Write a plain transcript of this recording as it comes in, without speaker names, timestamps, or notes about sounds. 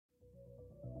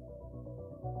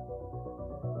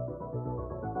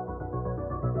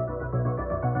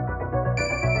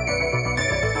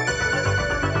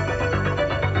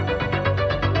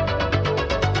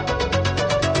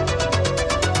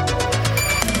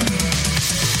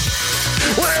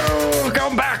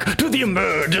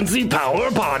Emergency Power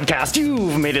Podcast.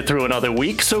 You've made it through another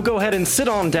week, so go ahead and sit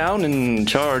on down and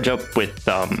charge up with,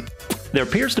 there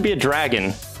appears to be a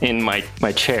dragon in my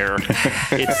chair.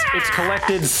 It's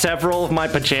collected several of my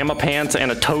pajama pants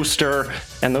and a toaster,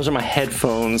 and those are my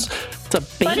headphones. It's a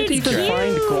baby to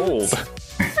find gold.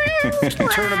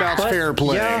 Turnabout's fair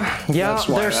play. Yeah,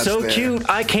 they're so cute.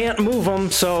 I can't move them,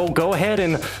 so go ahead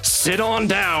and sit on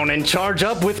down and charge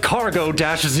up with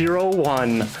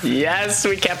Cargo-01. Yes,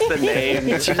 we kept the name.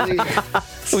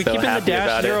 We keep in the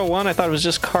 -01. I thought it was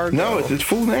just Cargo. No, it's its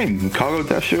full name.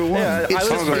 Cargo-01. Yeah, I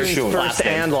was doing first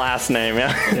and last name.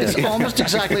 Yeah. It's almost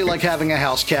exactly like having a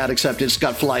house cat, except it's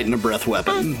got flight and a breath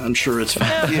weapon. I'm sure it's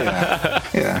fine.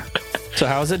 Yeah. So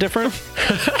how is it different?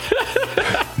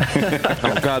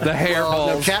 Oh god, the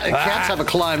hairballs. No, cats have a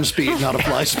climb speed, not a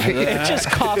fly speed. It just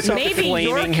coughs up Maybe flaming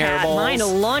your cat, hairballs. mine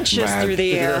launches through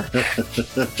the air.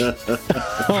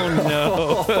 Oh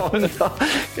no.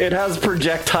 It has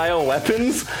projectile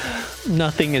weapons.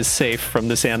 Nothing is safe from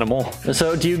this animal.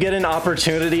 So do you get an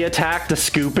opportunity attack to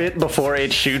scoop it before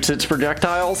it shoots its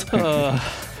projectiles?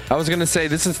 I was gonna say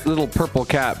this is little purple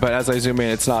cat, but as I zoom in,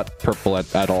 it's not purple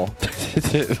at all.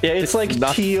 Yeah, it's like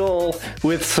teal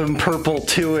with some purple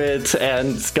to it,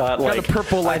 and it's got like a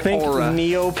purple like I think aura.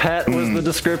 Neopet was the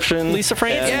description. Lisa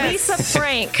Frank? And Lisa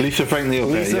Frank. Lisa Frank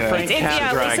Neopet, Lisa Frank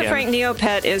Cat Dragon. Lisa Frank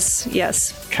Neopet is,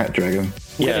 yes. Cat Dragon.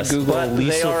 Yes, Google but they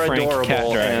Lisa are Frank Cat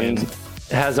adorable Dragon. and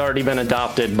has already been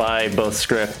adopted by both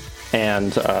Script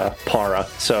and Para.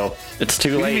 So it's too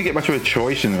You didn't late. get much of a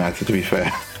choice in the matter, to be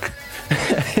fair.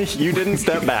 You didn't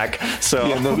step back, so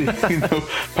Yeah, no,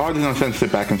 Power did not send step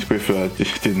back, and Squiff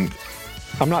just didn't.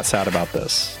 I'm not sad about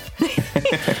this.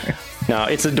 no,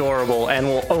 it's adorable and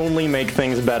will only make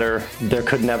things better. There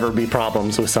could never be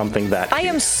problems with something that I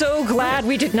am so glad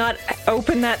we did not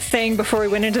open that thing before we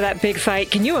went into that big fight.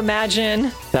 Can you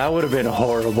imagine? That would have been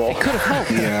horrible.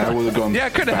 Yeah, I would have gone. Yeah,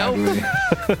 it could have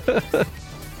badly.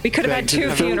 We could have had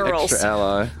two funerals. Extra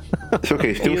ally. It's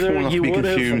okay, still small Either enough to you be would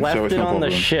have consumed, left so it's it no on the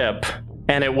problem. ship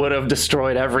and it would have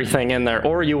destroyed everything in there,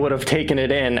 or you would have taken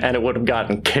it in and it would have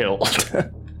gotten killed.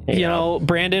 You know,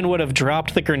 Brandon would have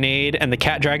dropped the grenade and the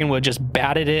cat dragon would have just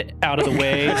batted it out of the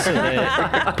way so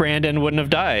that Brandon wouldn't have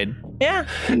died. Yeah.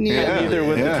 Neither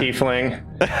would the tiefling.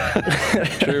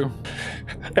 True.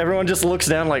 Everyone just looks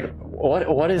down like,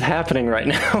 what is happening right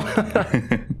now?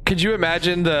 Could you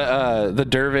imagine the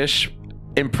dervish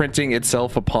imprinting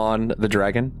itself upon the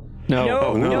dragon? No.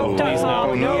 No, no. please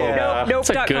no. Yeah. Nope. It's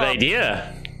a good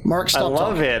idea. Mark, I stop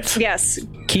love talking. it. Yes.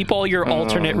 Keep all your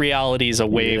alternate realities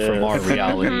away from our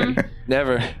reality.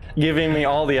 Never. Giving me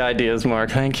all the ideas,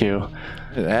 Mark. Thank you.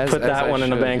 Put that one in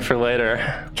the bank for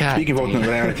later. God. Speaking of alternate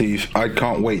realities, I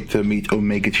can't wait to meet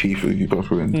Omega Chief Uzi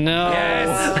Puffwood. No.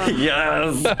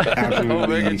 Yes.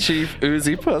 Absolutely. Omega Chief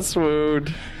Uzi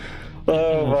Puffwood.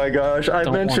 Oh my gosh. I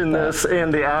Don't mentioned want that. this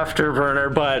in the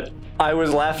afterburner, but I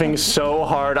was laughing so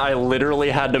hard I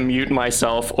literally had to mute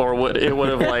myself or it would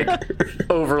have like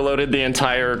overloaded the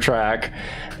entire track.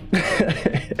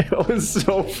 It was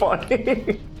so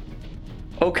funny.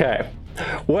 Okay.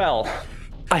 Well,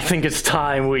 I think it's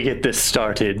time we get this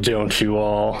started, don't you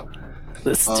all?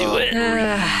 Let's do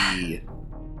it.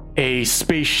 A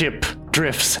spaceship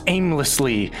drifts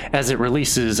aimlessly as it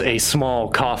releases a small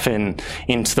coffin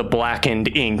into the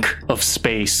blackened ink of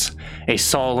space, a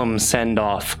solemn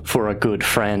send-off for a good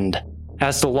friend.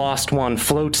 As the lost one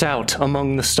floats out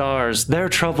among the stars, their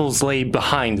troubles lay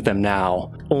behind them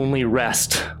now. Only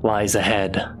rest lies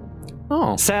ahead.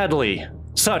 Oh. Sadly,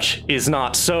 such is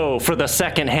not so for the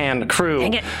second-hand crew.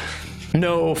 Dang it.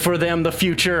 No, for them the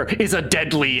future is a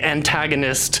deadly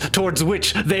antagonist towards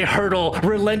which they hurtle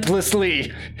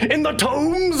relentlessly. In the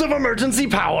Tomes of Emergency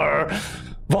Power,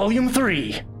 Volume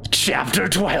 3, Chapter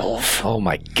 12. Oh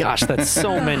my gosh, that's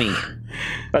so many.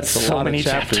 That's so lot of many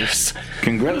chapters. chapters.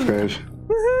 Congrats, guys.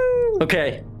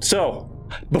 Okay, so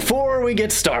before we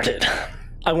get started,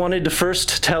 I wanted to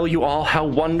first tell you all how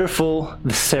wonderful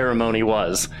the ceremony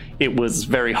was. It was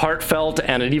very heartfelt,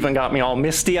 and it even got me all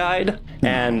misty-eyed,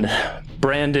 and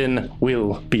Brandon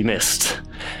will be missed.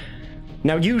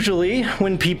 Now, usually,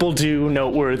 when people do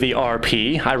noteworthy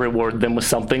RP, I reward them with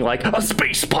something like a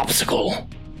space popsicle.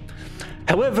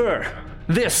 However,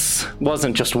 this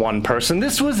wasn't just one person,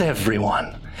 this was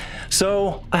everyone.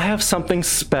 So, I have something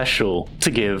special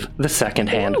to give the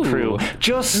second-hand crew,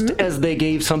 just as they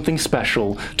gave something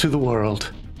special to the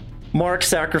world. Mark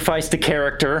sacrificed a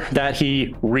character that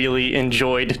he really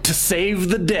enjoyed to save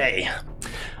the day.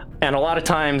 And a lot of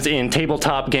times in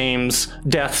tabletop games,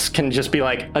 deaths can just be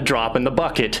like a drop in the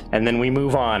bucket, and then we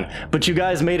move on. But you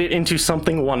guys made it into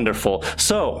something wonderful.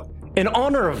 So, in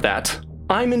honor of that,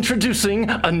 I'm introducing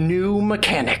a new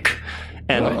mechanic.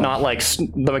 And not like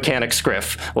the mechanic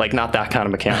Scriff, like not that kind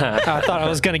of mechanic. I thought I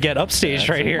was going to get upstaged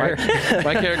right here.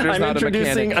 My character's I'm not a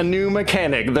introducing mechanic. a new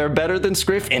mechanic. They're better than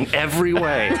Scriff in every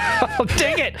way. Oh,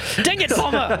 dang it,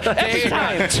 Palma. Every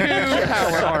time. 2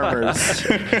 power armors.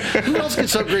 Who else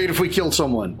gets upgraded if we kill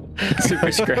someone?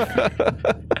 Super script.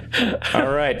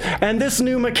 All right. And this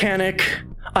new mechanic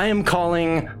I am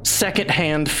calling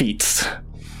second-hand feats.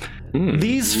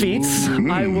 These feats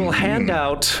I will hand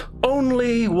out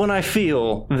only when I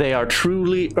feel they are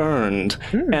truly earned,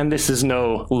 and this is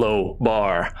no low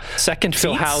bar. Second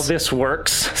So feats? how this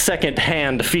works,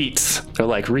 second-hand feats, they're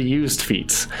like reused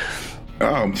feats.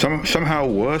 Oh, somehow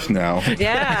worse now.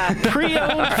 Yeah.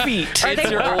 Pre-owned feet. Are It's they,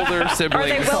 your older are siblings.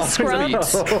 they well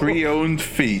scrubbed? Pre-owned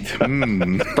feet.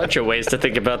 Bunch of ways to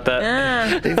think about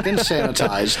that. They've been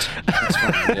sanitized.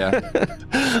 Yeah.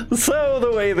 So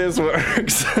the way this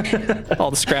works, All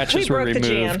the scratches We were broke the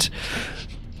jam. removed.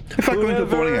 It's like going to the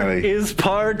bowling whoever alley. is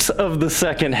part of the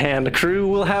second-hand crew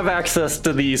will have access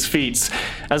to these feats.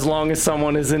 As long as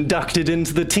someone is inducted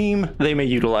into the team, they may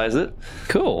utilize it.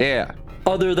 Cool. Yeah.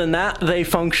 Other than that, they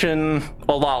function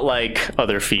a lot like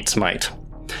other feats might.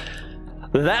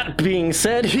 That being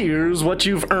said, here's what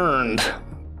you've earned.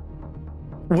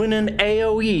 When an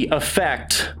AoE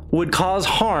effect would cause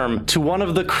harm to one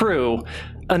of the crew,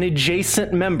 an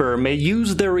adjacent member may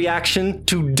use their reaction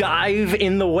to dive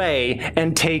in the way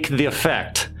and take the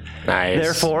effect. Nice.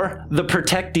 Therefore, the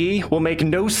protectee will make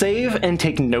no save and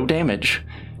take no damage.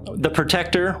 The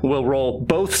protector will roll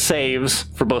both saves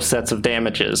for both sets of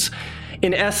damages.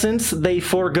 In essence, they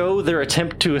forego their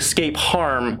attempt to escape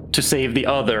harm to save the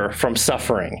other from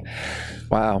suffering.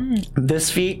 Wow.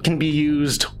 This feat can be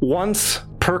used once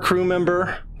per crew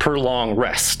member per long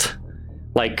rest.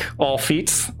 Like all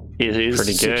feats, it is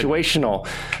Pretty good. situational.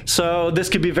 So this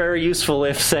could be very useful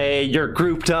if, say, you're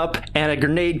grouped up and a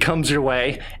grenade comes your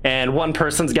way and one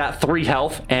person's got 3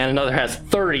 health and another has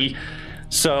 30.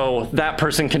 So that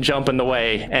person can jump in the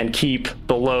way and keep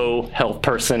the low health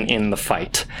person in the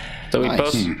fight. So we Nice.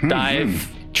 both dive,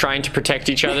 trying to protect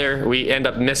each other. We end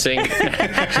up missing.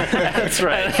 That's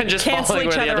right. And just Cancel falling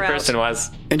each where the other other out. person was.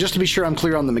 And just to be sure I'm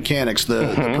clear on the mechanics,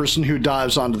 the person who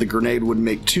dives onto the grenade would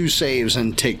make 2 saves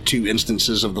and take 2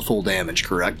 instances of the full damage,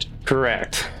 correct?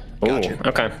 Correct. Gotcha. Ooh,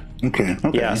 okay. Okay.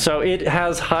 Yeah, so it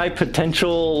has high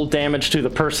potential damage to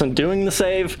the person doing the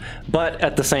save, but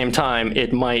at the same time,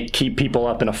 it might keep people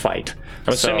up in a fight.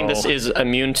 I'm assuming this is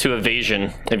immune to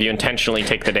evasion if you intentionally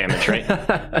take the damage, right?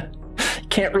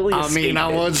 Can't really I mean, escape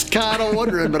I it. was kind of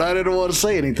wondering, but I didn't want to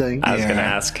say anything. I was going to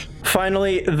Yeah. ask.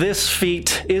 Finally, this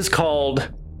feat is called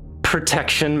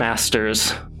Protection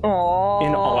Masters. Oh.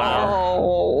 In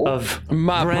honor of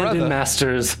My Brandon brother.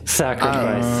 Master's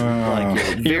sacrifice.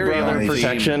 Like, Your brother nice.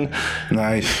 protection.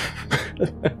 Nice.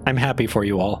 I'm happy for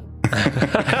you all.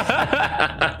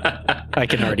 I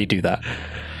can already do that.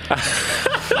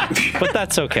 But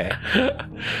that's okay.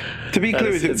 To be clear,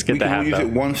 is- is it's it, good we to can have use that.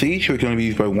 it once each, or it can only be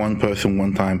used by one person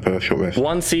one time per short rest?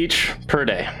 Once each per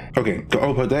day. Okay.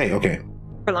 Oh, per day. Okay.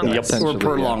 For long Yep. rest. or per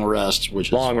Essentially, yeah. long rest, which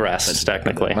is Long rest,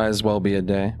 technically. Might as well be a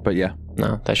day, but yeah.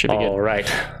 No, that should be All good.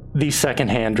 right. The second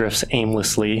hand drifts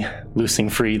aimlessly, loosing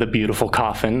free the beautiful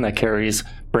coffin that carries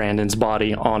Brandon's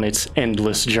body on its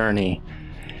endless journey.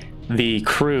 The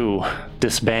crew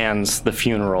disbands the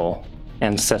funeral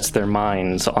and sets their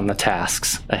minds on the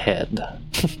tasks ahead.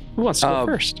 Who wants to go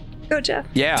first? Go, Jeff.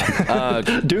 Yeah.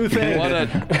 Do things.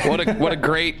 What a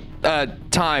great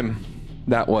time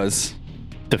that was.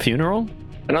 The funeral?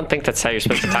 I don't think that's how you're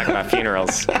supposed to talk about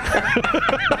funerals.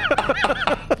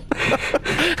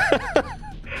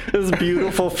 This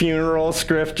beautiful funeral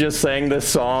script just sang this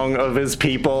song of his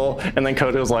people, and then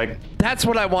Koto's like, That's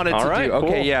what I wanted all to right, do. Okay,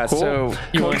 cool, yeah. cool. So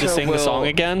You want to Koto sing the will- song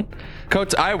again?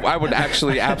 Koto, I would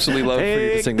actually absolutely love for you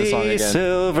to take sing the song these again.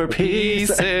 silver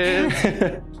pieces.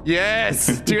 Pieces.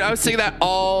 Yes, dude, I was singing that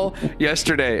all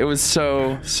yesterday. It was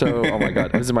so. Oh my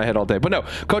god, it was in my head all day. But no,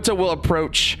 Koto will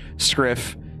approach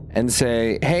Scriff and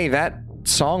say, "Hey, that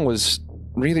song was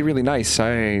really, really nice.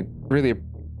 I really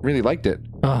liked it.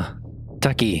 Oh,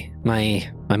 Taki, my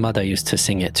mother used to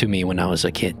sing it to me when I was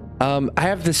a kid. I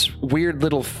have this weird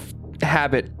little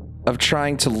habit of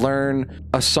trying to learn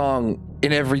a song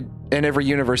in every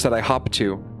universe that I hop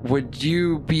to. Would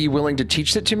you be willing to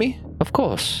teach it to me?" Of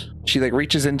course. She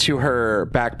reaches into her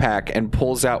backpack and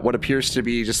pulls out what appears to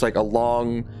be just a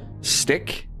long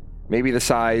stick, maybe the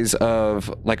size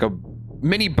of a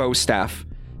mini bow staff,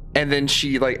 and then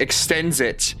she extends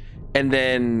it, and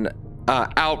then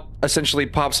out essentially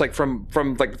pops from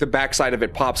the backside of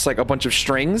it pops a bunch of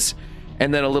strings,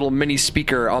 and then a little mini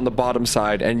speaker on the bottom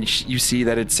side, and you see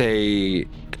that it's a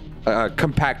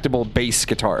compactable bass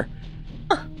guitar.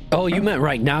 Oh, you meant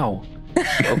right now.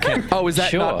 Okay. Oh, is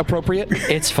that Sure. not appropriate?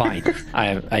 It's fine.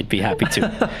 I'd be happy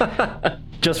to.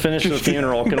 Just finished the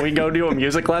funeral. Can we go do a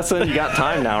music lesson? You got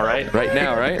time now, right? Right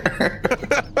now, right?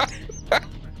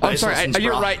 I'm sorry. lessons,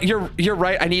 You're bro. right. You're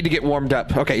right. I need to get warmed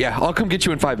up. Okay, yeah. I'll come get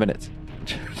you in 5 minutes.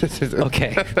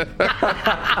 Okay.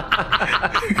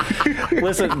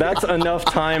 Listen, that's enough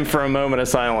time for a moment of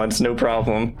silence. No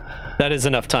problem. That is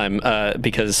enough time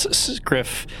because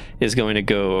Scriff is going to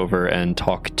go over and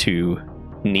talk to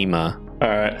Nima. All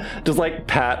right. Just like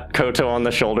pat Koto on the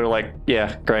shoulder, like,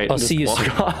 yeah, great. I'll Just see you walk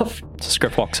soon. off. So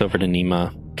Scriff walks over to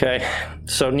Nima. Okay.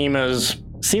 So Nima's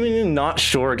seemingly not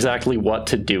sure exactly what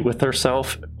to do with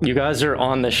herself. You guys are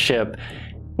on the ship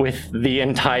with the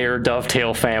entire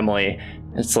Dovetail family.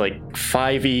 It's like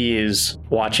 5E is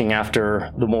watching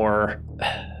after the more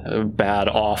bad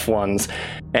off ones,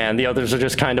 and the others are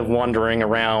just kind of wandering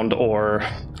around or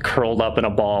curled up in a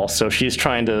ball. So she's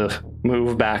trying to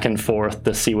move back and forth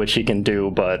to see what she can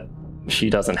do, but she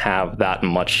doesn't have that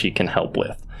much she can help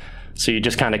with. So you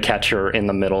just kind of catch her in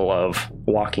the middle of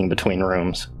walking between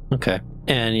rooms. Okay.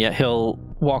 And yeah, he'll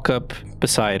walk up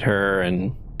beside her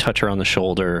and touch her on the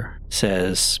shoulder,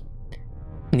 says,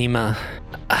 Nima,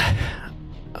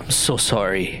 I'm so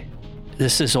sorry.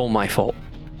 This is all my fault.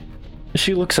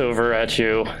 She looks over at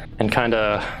you and kind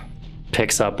of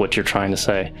picks up what you're trying to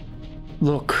say.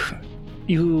 Look,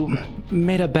 you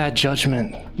made a bad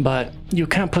judgment, but you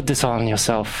can't put this all on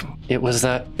yourself. It was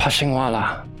that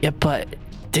Pashingwala. Yeah, but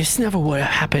this never would have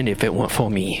happened if it weren't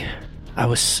for me. I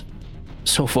was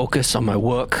so focused on my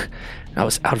work. I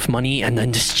was out of money, and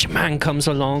then this man comes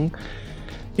along.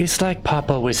 It's like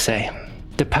Papa would say,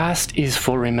 the past is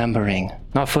for remembering,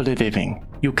 not for the living.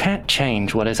 You can't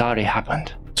change what has already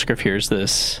happened. Scriff hears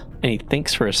this and he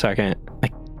thinks for a second.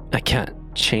 I can't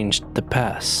change the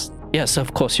past. Yes,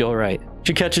 of course, you're right.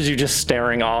 She catches you just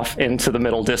staring off into the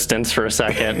middle distance for a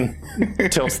second,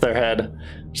 tilts their head,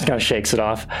 just kind of shakes it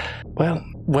off. Well,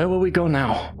 where will we go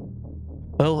now?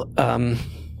 Well,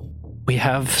 we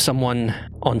have someone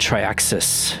on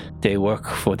Triaxis. They work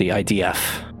for the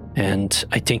IDF, and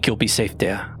I think you'll be safe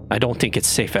there. I don't think it's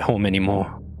safe at home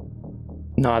anymore.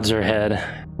 Nods her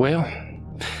head. Well,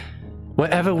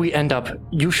 wherever we end up,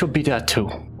 you should be there too.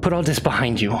 Put all this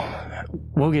behind you.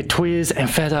 We'll get Twiz and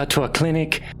Feather to a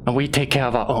clinic, and we take care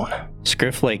of our own.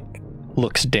 Scriff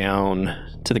looks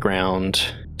down to the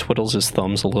ground, twiddles his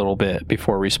thumbs a little bit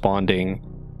before responding.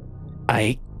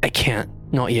 I can't.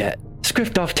 Not yet.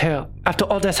 Scriff Dovetail, after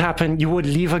all that's happened, you would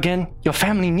leave again? Your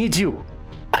family needs you.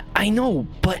 I know,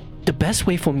 but the best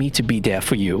way for me to be there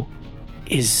for you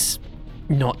is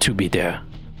not to be there.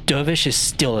 Dervish is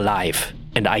still alive,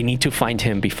 and I need to find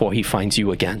him before he finds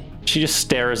you again. She just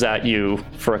stares at you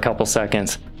for a couple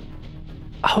seconds.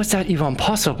 How is that even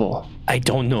possible? I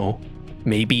don't know.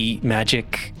 Maybe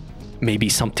magic, maybe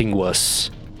something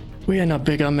worse. We're in a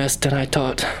bigger mess than I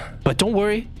thought. But don't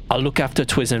worry, I'll look after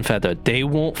Twiz and Feather. They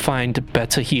won't find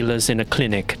better healers in a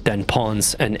clinic than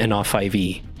Pawns and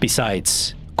NR5E.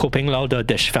 Besides, Kopeng Lauda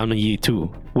Desh family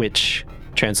too, which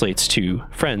translates to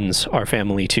friends are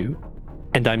family too.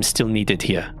 And I'm still needed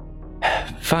here.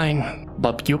 Fine,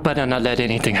 but you better not let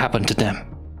anything happen to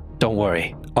them. Don't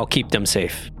worry, I'll keep them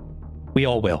safe. We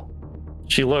all will.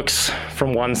 She looks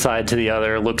from one side to the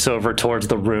other, looks over towards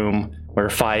the room where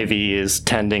 5E is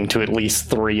tending to at least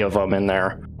 3 of them in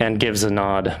there, and gives a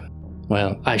nod.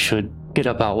 Well, I should get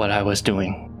about what I was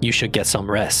doing. You should get some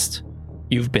rest.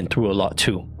 You've been through a lot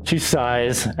too. She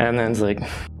sighs, and then's like,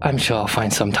 I'm sure I'll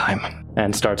find some time,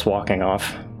 and starts walking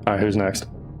off. All right, who's next?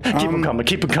 Keep them coming,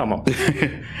 keep them coming.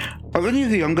 Are any of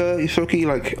the younger Isoki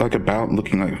like about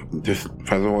looking like just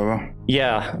feather or whatever?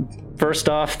 Yeah. First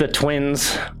off, the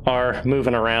twins are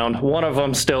moving around. One of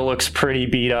them still looks pretty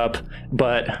beat up,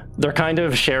 but they're kind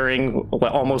of sharing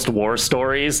almost war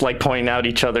stories, like pointing out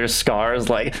each other's scars,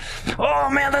 like, oh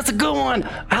man, that's a good one.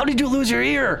 How did you lose your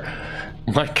ear?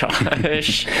 My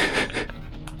gosh.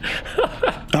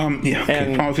 Yeah.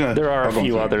 Okay. And there are a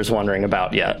few others wandering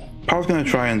about yet. I was gonna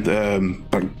try and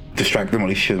distract them, or at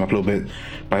least shit them up a little bit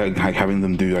by like having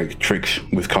them do like tricks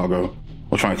with Cargo,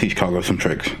 or trying to teach Cargo some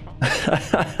tricks.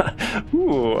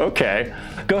 Ooh, okay.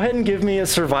 Go ahead and give me a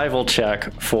survival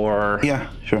check for Yeah,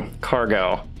 sure.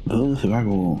 Cargo. Oh,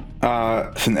 survival.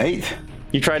 It's an 8.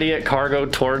 You try to get Cargo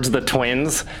towards the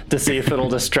twins to see if it'll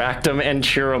distract them and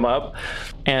cheer them up.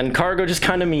 And Cargo just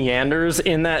kind of meanders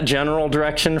in that general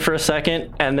direction for a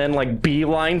second and then like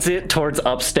beelines it towards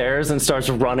upstairs and starts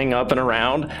running up and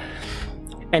around.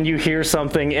 And you hear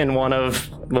something in one of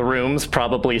the rooms,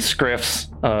 probably Scriff's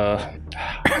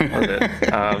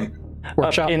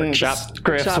Workshop. up in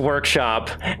Griff's workshop,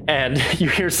 and you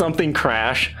hear something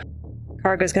crash.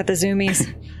 Cargo's got the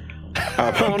zoomies.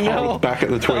 No! Back at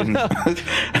the twins.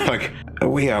 Like,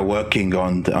 we are working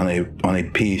on a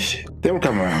piece. They will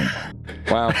come around.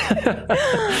 Wow.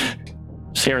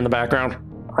 Just hear in the background.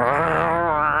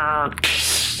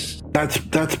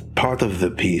 That's part of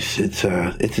the piece.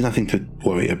 It's nothing to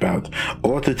worry about,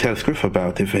 or to tell Scriff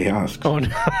about if he asks. Oh no.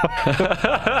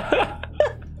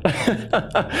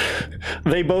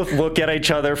 They both look at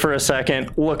each other for a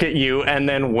second, look at you, and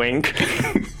then wink.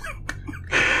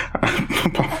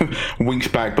 Winks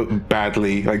back, but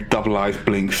badly, like double eyes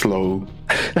blink slow.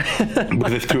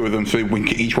 Because there's two of them, so they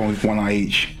wink at each one with one eye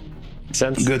each.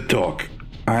 Sense. Good talk.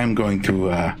 I'm going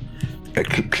to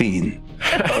clean.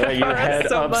 You head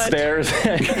so upstairs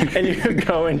and you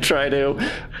go and try to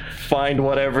find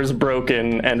whatever's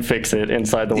broken and fix it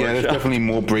inside the Yeah, there's workshop. definitely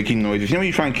more breaking noises. You know when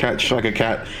you try and catch like a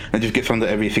cat and it just gets under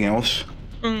everything else?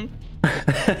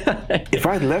 If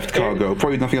I'd left Cargo,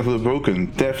 probably nothing else would have broken.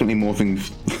 Definitely more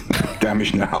things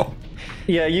damaged now.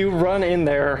 Yeah, you run in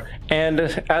there, and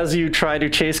as you try to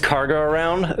chase Cargo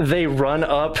around, they run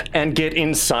up and get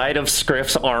inside of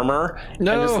Scriff's armor and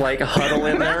just like huddle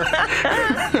in there.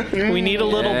 We need a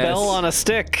little Yes. bell on a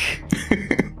stick.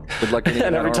 Good luck getting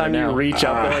And that every armor time you now. reach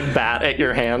up, they like bat at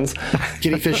your hands.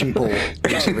 Kitty fishing pole.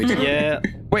 Yes, every time. Yeah,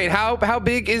 Wait, how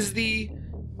big is the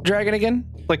dragon again?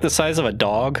 like the size of a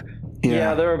dog.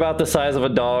 Yeah, they're about the size of a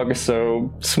dog,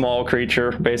 so small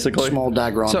creature, basically. Small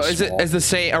dagger on So the is small. it is the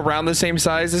same around the same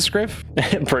size as Scriff?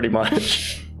 Pretty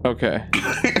much. Okay.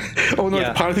 Oh no,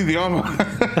 Yeah. it's piloting the armor.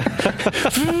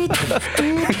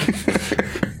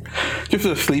 Just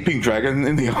a sleeping dragon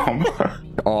in the armor.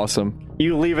 Awesome.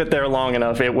 You leave it there long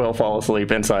enough, it will fall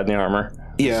asleep inside the armor.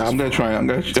 Yeah, I'm gonna try. I'm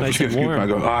gonna just nice and Scoop. warm. I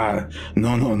go,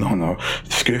 no.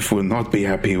 Scriff will not be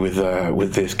happy with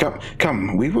this.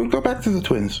 Come, we will go back to the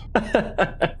twins.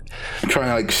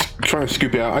 try to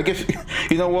scoop it out. I guess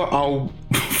you know what? I'll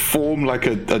form like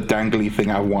a dangly thing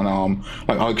out of one arm.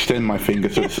 Like I'll extend my finger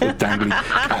so it's a dangly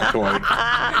cat toy.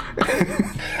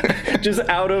 Just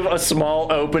out of a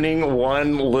small opening,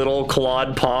 one little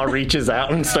clawed paw reaches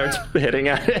out and starts hitting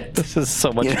at it. This is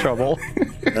so much trouble.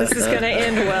 This is going to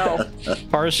end well.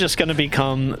 Ours just going to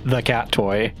become the cat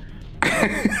toy.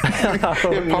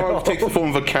 Power takes the form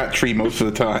of a cat tree most of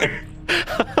the time.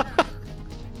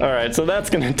 Alright, so that's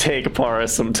gonna take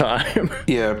Paris some time.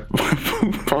 Yeah,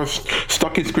 Power's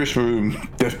stuck in Scriff's room,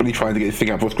 desperately trying to get his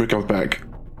thing out before Scriff comes back.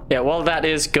 Yeah, while that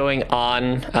is going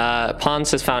on,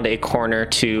 Pons has found a corner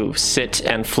to sit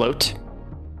and float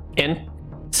in.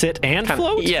 Sit and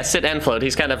float? Yeah, sit and float.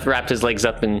 He's kind of wrapped his legs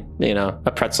up in,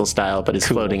 a pretzel style, but he's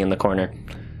floating in the corner.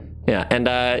 Yeah,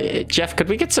 and Jeff, could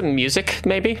we get some music,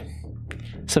 maybe?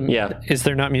 Yeah. Is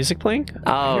there not music playing?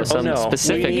 Oh, some no,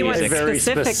 specific we need music. a very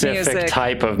Specific music.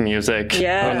 type of music.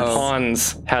 Yes. And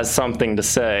Pons has something to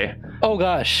say. Oh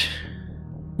gosh.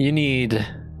 You need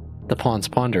the Pawns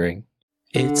Pondering.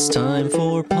 It's time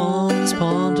for Pawns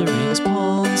Ponderings,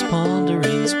 Pawns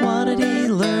Ponderings. What did he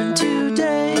learn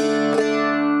today?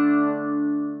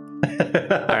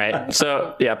 All right,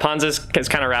 so yeah, Pons is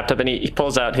kind of wrapped up, and he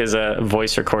pulls out his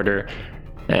voice recorder,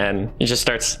 and he just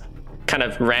starts kind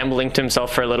of rambling to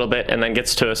himself for a little bit, and then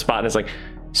gets to a spot and is like,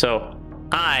 so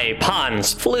I,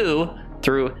 Pons, flew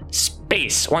through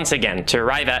space once again to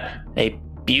arrive at a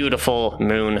beautiful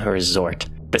moon resort.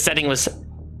 The setting was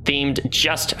themed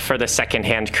just for the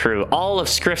second-hand crew. All of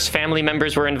Scriff's family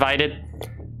members were invited.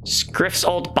 Scriff's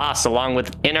old boss, along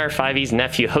with NR5E's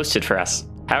nephew, hosted for us.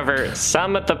 However,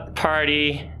 some at the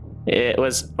party, it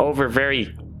was over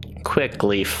very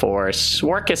quickly for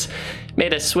Swarkus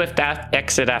made a swift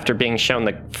exit after being shown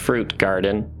the fruit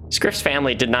garden. Scriff's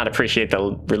family did not appreciate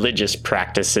the religious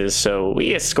practices, so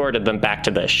we escorted them back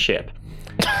to the ship.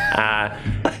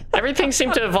 Everything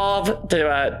seemed to devolve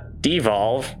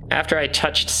after I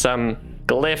touched some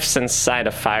glyphs inside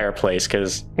a fireplace,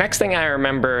 because next thing I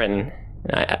remember, and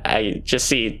I just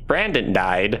see Brandon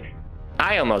died,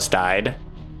 I almost died,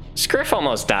 Scriff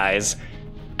almost dies,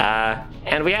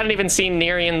 and we hadn't even seen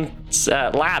Nerian's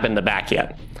lab in the back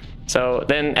yet. So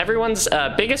then everyone's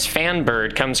biggest fan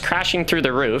bird comes crashing through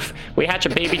the roof. We hatch a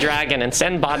baby dragon and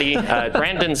send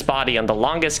Brandon's body on the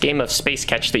longest game of space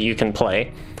catch that you can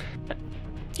play.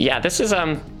 Yeah, this is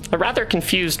a rather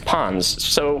confused Pons.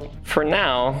 So for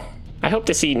now, I hope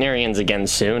to see Nerians again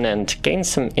soon and gain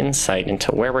some insight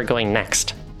into where we're going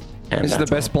next. And This is the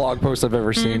best blog post I've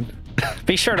ever seen.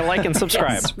 Be sure to like and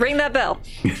subscribe. Yes, ring that bell.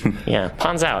 Yeah,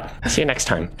 Pons out. See you next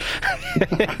time.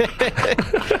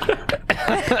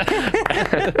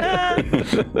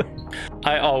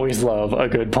 I always love a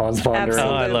good Pawns Pondering.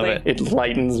 Absolutely. I love it. It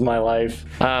lightens my life.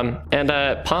 And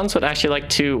Pons would actually like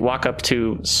to walk up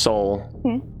to Soul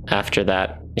after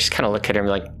that. Just kind of look at him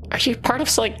like, are you part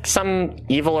of like some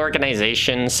evil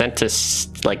organization sent to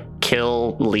like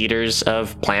kill leaders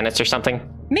of planets or something?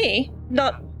 Me?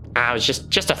 Not I was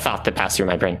just a thought that passed through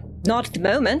my brain. at the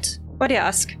moment. Why do you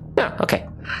ask? Oh, okay.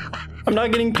 I'm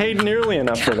not getting paid nearly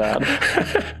enough for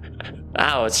that.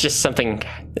 Oh, it's just something,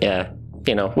 yeah,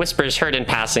 whispers heard in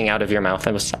passing out of your mouth.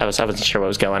 I wasn't sure what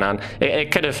was going on.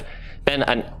 It could have been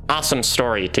an awesome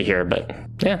story to hear, but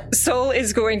yeah. Soul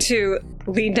is going to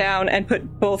lean down and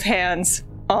put both hands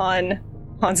on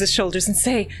Hans's shoulders and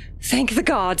say, "Thank the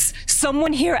gods,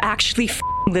 someone here actually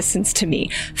listens to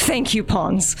me. Thank you,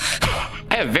 Pons."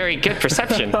 I have very good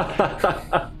perception.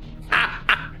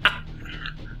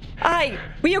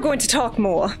 We are going to talk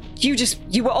more. You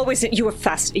were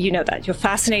fast. You know that. You're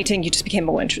fascinating. You just became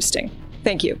more interesting.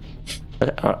 Thank you.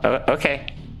 Okay.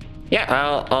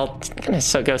 Yeah, I'll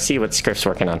go see what Scriff's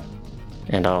working on.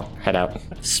 And I'll head out.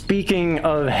 Speaking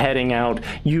of heading out,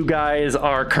 you guys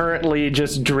are currently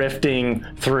just drifting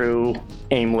through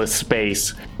aimless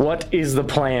space. What is the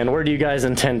plan? Where do you guys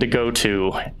intend to go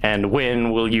to? And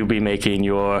when will you be making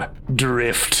your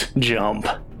drift jump?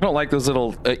 I don't like those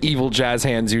little evil jazz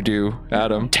hands you do,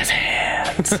 Adam. Jazz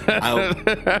hands. The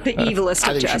evilest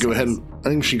I of think we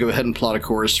Jasmines. should go ahead and plot a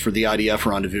course for the IDF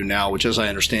rendezvous now, which, as I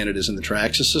understand it, is in the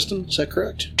Triaxis system. Is that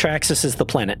correct? Traxxas is the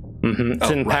planet. It's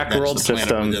in right, Pack that's World the planet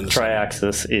system. within the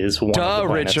Triaxis is one of the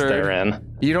planets Richard. they're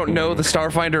in. You don't know the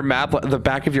Starfinder map at the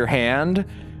back of your hand?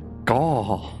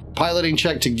 Gah. Piloting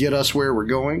check to get us where we're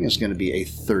going is going to be a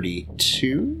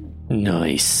 32.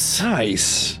 Nice.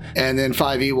 Nice. And then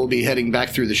 5E will be heading back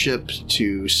through the ship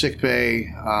to sickbay,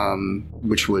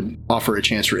 which would offer a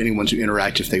chance for anyone to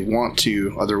interact if they want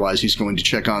to. Otherwise, he's going to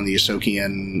check on the Ahsoki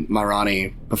and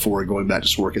Marani before going back to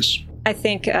Swarkus. I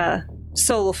think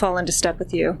Soul will fall into step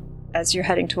with you as you're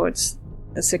heading towards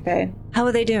the sickbay. How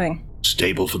are they doing?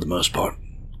 Stable for the most part.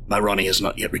 Marani has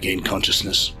not yet regained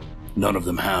consciousness. None of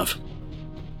them have.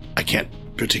 I can't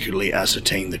particularly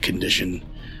ascertain the condition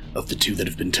of the two that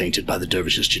have been tainted by the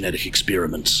Dervish's genetic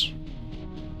experiments.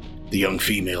 The young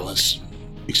female has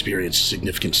experienced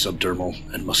significant subdermal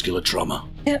and muscular trauma.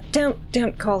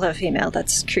 Don't call her female.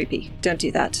 That's creepy. Don't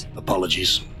do that.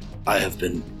 Apologies. I have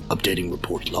been updating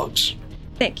report logs.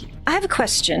 Thank you. I have a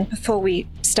question before we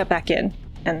step back in,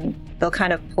 and they'll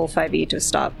kind of pull 5E to a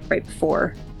stop right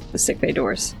before the sickbay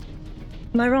doors.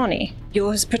 Myrani,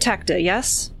 you're his protector,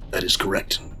 yes? That is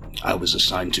correct. I was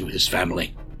assigned to his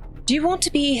family. Do you want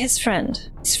to be his friend?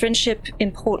 Is friendship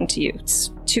important to you?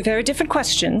 It's two very different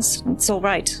questions. It's all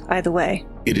right, either way.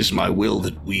 It is my will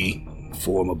that we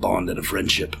form a bond and a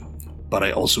friendship, but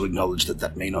I also acknowledge that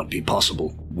that may not be possible,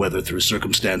 whether through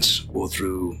circumstance or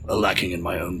through a lacking in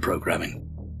my own programming.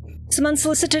 Some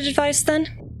unsolicited advice, then?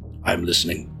 I'm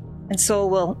listening. And Soul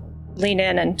will lean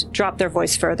in and drop their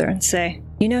voice further and say,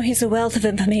 "You know he's a wealth of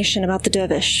information about the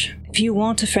Dervish. If you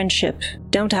want a friendship,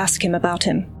 don't ask him about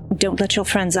him. Don't let your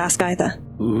friends ask either."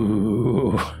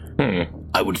 Ooh.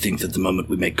 I would think that the moment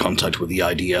we make contact with the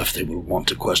IDF, they will want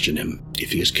to question him,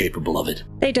 if he is capable of it.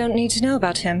 They don't need to know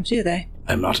about him, do they?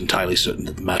 I'm not entirely certain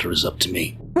that the matter is up to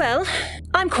me. Well,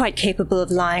 I'm quite capable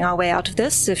of lying our way out of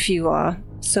this, if you are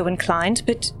so inclined,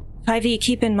 but 5E,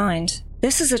 keep in mind,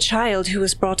 this is a child who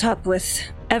was brought up with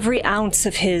every ounce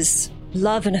of his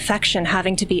love and affection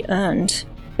having to be earned,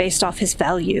 based off his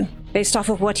value, based off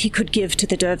of what he could give to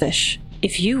the Dervish.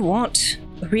 If you want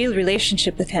a real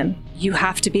relationship with him, you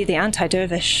have to be the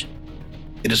anti-Dervish.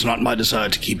 It is not my desire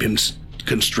to keep him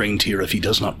constrained here if he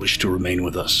does not wish to remain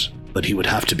with us, but he would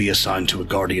have to be assigned to a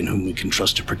guardian whom we can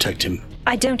trust to protect him.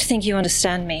 I don't think you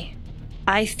understand me.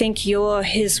 I think you're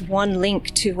his one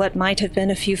link to what might have been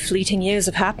a few fleeting years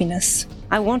of happiness.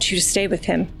 I want you to stay with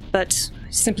him, but I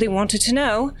simply wanted to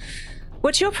know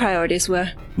what your priorities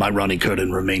were. My Ronnie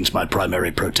Curtin remains my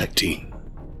primary protectee.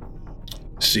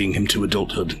 Seeing him to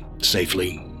adulthood,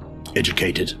 safely,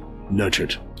 educated,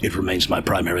 nurtured, it remains my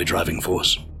primary driving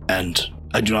force. And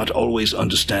I do not always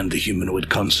understand the humanoid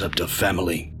concept of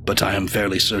family, but I am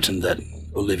fairly certain that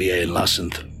Olivier and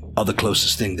Lassynth are the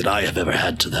closest thing that I have ever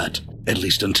had to that, at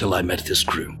least until I met this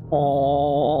crew.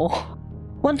 Aww.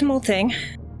 One more thing.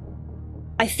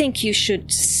 I think you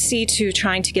should see to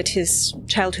trying to get his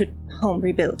childhood home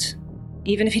rebuilt.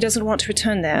 Even if he doesn't want to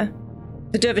return there.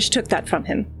 The Dervish took that from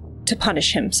him, to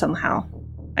punish him somehow.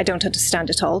 I don't understand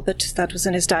it all, but that was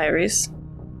in his diaries.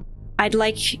 I'd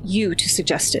like you to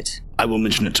suggest it. I will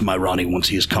mention it to my Ronnie once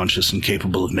he is conscious and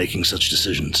capable of making such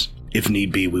decisions. If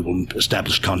need be, we will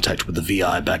establish contact with the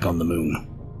VI back on the moon.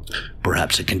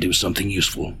 Perhaps it can do something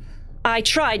useful. I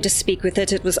tried to speak with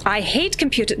it. It was, I hate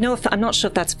computers. No, I'm not sure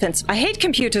if that's offensive. I hate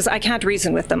computers. I can't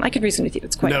reason with them. I can reason with you.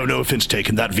 It's quite... No offense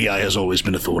taken. That VI has always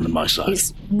been a thorn in my side.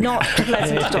 He's not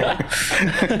pleasant at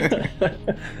all.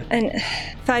 And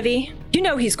 5e, you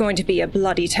know he's going to be a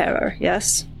bloody terror,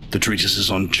 yes? The treatises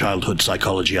on childhood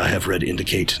psychology I have read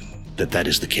indicate that that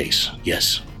is the case,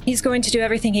 yes. He's going to do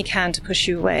everything he can to push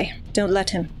you away. Don't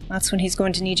let him. That's when he's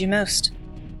going to need you most.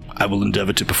 I will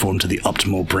endeavor to perform to the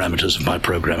optimal parameters of my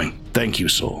programming. Thank you,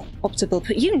 Saul. Optimal,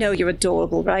 but you know you're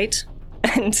adorable, right?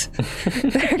 And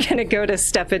they're gonna go to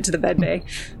step into the med bay.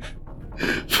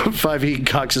 5e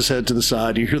cocks his head to the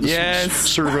side. You hear the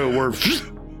servo word.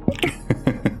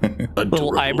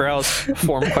 Little eyebrows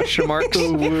form question marks.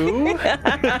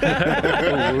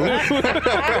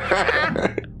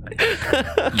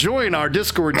 Join our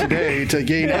Discord today to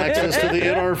gain access to the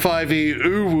NR5e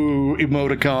Uwu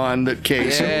emoticon that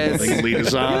Case lovingly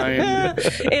designed.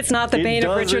 It's not the bane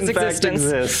of Richard's existence.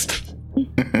 Exist.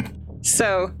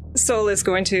 So, Soul is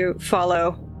going to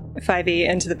follow 5e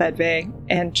into the med bay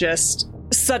and just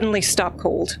suddenly stop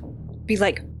cold. Be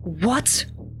like, what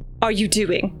are you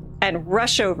doing? And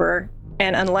rush over,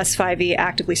 and unless 5e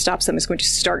actively stops them, is going to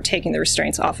start taking the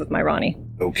restraints off of Myrani.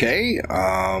 Okay,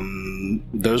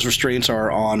 those restraints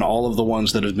are on all of the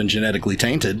ones that have been genetically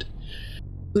tainted.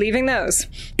 Leaving those.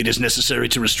 It is necessary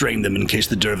to restrain them in case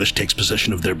the dervish takes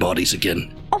possession of their bodies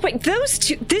again. Oh wait, those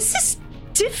two, this is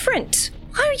different.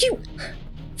 Why are you...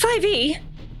 5e?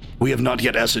 We have not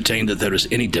yet ascertained that there is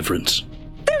any difference.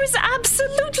 There is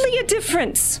absolutely a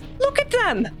difference. Look at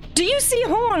them. Do you see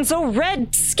horns or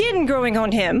red skin growing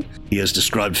on him? He has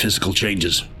described physical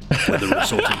changes, whether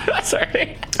resulting...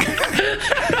 Sorry.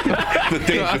 The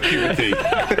days of puberty.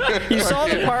 You saw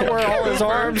the part where all his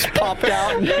arms popped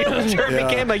out and he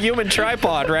became a human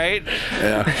tripod, right?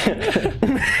 Yeah.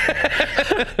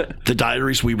 The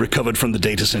diaries we recovered from the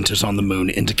data centers on the moon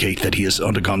indicate that he has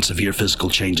undergone severe physical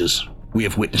changes. We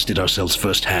have witnessed it ourselves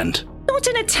firsthand. Not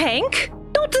in a tank.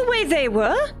 Not the way they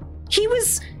were. He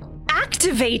was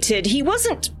activated. He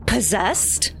wasn't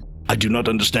possessed. I do not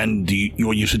understand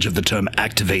your usage of the term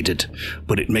activated,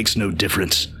 but it makes no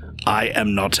difference. I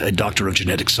am not a doctor of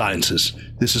genetic sciences.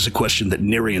 This is a question that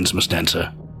Nerians must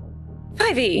answer.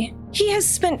 5e, he has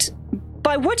spent,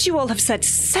 by what you all have said,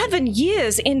 7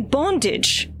 years in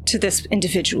bondage to this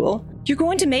individual. You're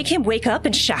going to make him wake up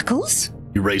in shackles?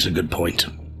 You raise a good point.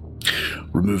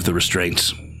 Remove the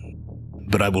restraints.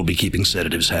 But I will be keeping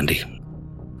sedatives handy.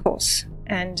 Of course.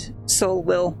 And Soul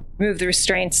will remove the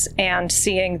restraints, and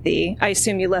seeing the... I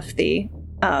assume you left the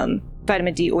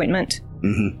vitamin D ointment.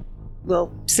 Mm-hmm.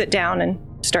 Will sit down and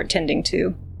start tending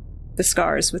to the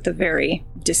scars with a very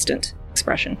distant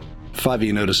expression.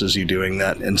 5e notices you doing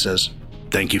that and says,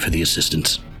 "Thank you for the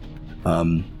assistance."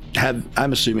 I'm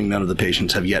assuming none of the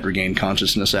patients have yet regained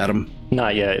consciousness, Adam?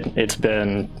 Not yet. It's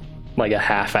been like a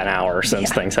half an hour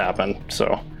since things happened,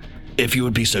 so... If you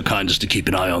would be so kind as to keep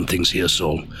an eye on things here,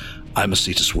 Saul. I must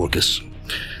see to Sworkus.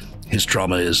 His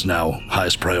trauma is now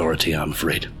highest priority, I'm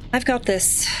afraid. I've got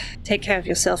this. Take care of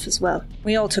yourself as well.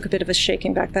 We all took a bit of a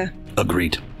shaking back there.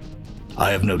 Agreed.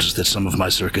 I have noticed that some of my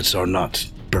circuits are not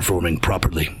performing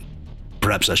properly.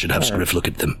 Perhaps I should have Scriff look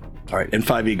at them. All right, and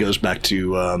 5e goes back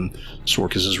to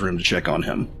Sworkus' room to check on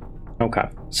him. Okay.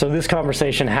 So this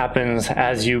conversation happens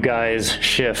as you guys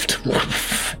shift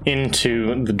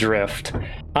into the drift.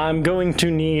 I'm going to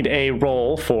need a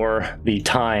roll for the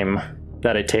time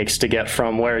that it takes to get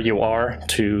from where you are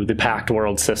to the Packed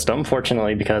World system.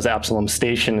 Fortunately, because Absalom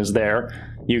Station is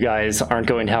there, you guys aren't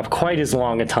going to have quite as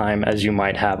long a time as you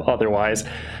might have otherwise.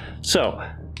 So,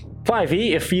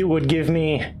 5e, if you would give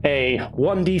me a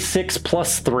 1d6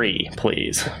 plus 3,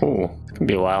 please. Ooh, it's gonna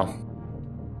be a while.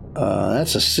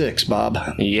 That's a 6, Bob.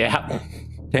 Yeah.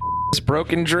 This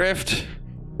broken drift.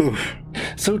 Oof.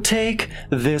 So take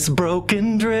this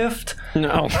broken drift.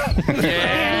 No.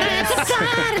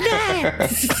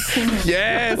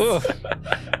 Yes.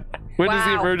 When is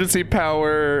the emergency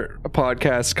power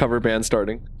podcast cover band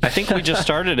starting? I think we just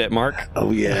started it, Mark.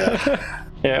 Oh, yeah.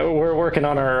 Yeah, we're working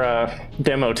on our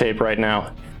demo tape right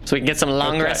now. So we can get some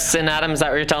long rests in, Adam? Is that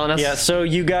what you're telling us? Yeah, so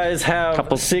you guys have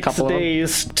 6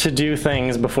 days to do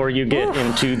things before you get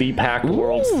into the Packed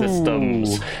World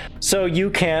systems. So you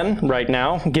can, right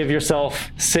now, give yourself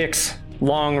 6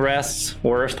 long rests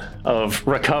worth of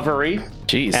recovery.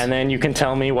 Jeez. And then you can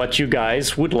tell me what you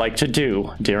guys would like to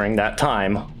do during that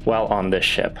time while on this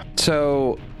ship.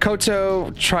 So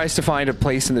Koto tries to find a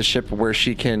place in the ship where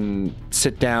she can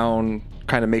sit down,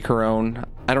 kind of make her own.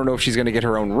 I don't know if she's going to get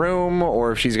her own room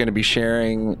or if she's going to be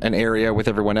sharing an area with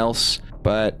everyone else,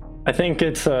 but I think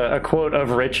it's a quote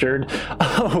of Richard.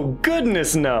 Oh,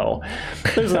 goodness, no.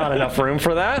 There's not enough room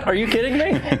for that. Are you kidding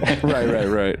me?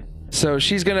 Right. So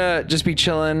she's gonna just be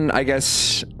chilling, I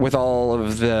guess, with all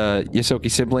of the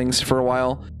Yosoki siblings for a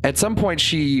while. At some point,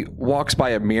 she walks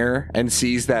by a mirror and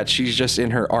sees that she's just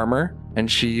in her armor.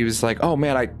 And she was like, oh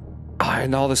man,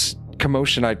 in all this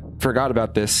commotion, I forgot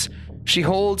about this. She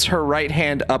holds her right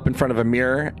hand up in front of a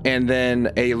mirror, and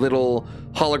then a little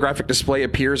holographic display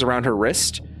appears around her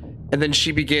wrist. And then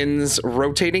she begins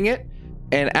rotating it.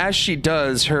 And as she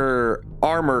does, her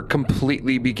armor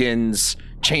completely begins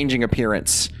changing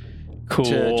appearance. Cool.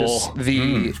 To just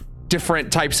the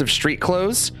different types of street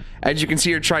clothes. As you can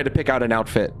see her trying to pick out an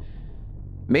outfit.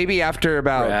 Maybe after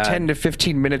about 10 to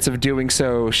 15 minutes of doing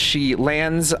so, she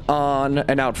lands on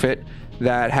an outfit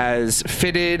that has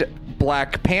fitted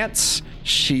black pants.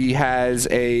 She has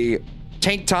a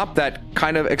tank top that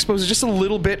kind of exposes just a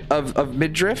little bit of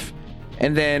midriff.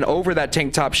 And then over that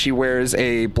tank top, she wears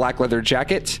a black leather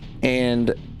jacket.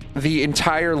 And the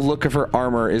entire look of her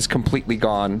armor is completely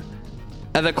gone.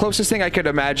 And the closest thing I could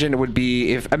imagine would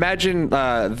be imagine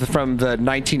from the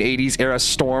 1980s era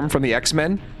Storm from the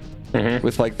X-Men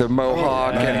with like the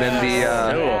mohawk and then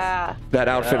the that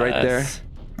outfit right there.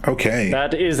 Okay.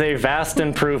 That is a vast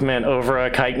improvement over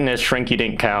a chitinous Shrinky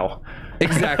Dink cow.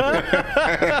 Exactly.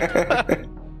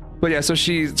 But yeah, so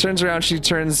she turns around. She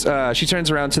turns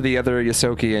around to the other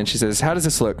Yosoki and she says, "How does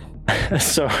this look?"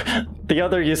 So the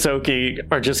other Yosoki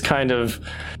are just kind of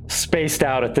spaced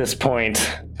out at this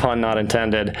point, pun not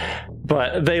intended.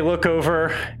 But they look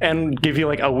over and give you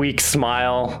like a weak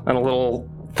smile and a little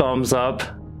thumbs up.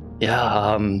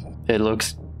 Yeah, it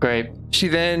looks great. She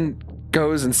then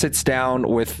goes and sits down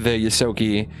with the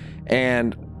Yosoki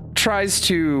and tries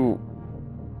to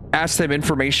ask them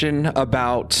information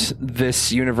about this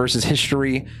universe's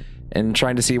history and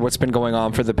trying to see what's been going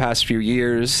on for the past few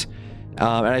years.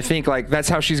 And I think like that's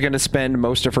how she's going to spend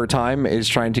most of her time, is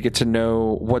trying to get to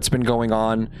know what's been going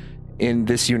on in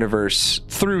this universe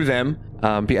through them.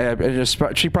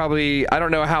 She probably, I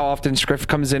don't know how often Scriff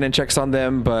comes in and checks on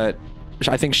them, but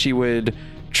I think she would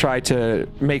try to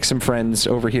make some friends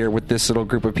over here with this little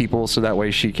group of people, so that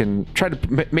way she can try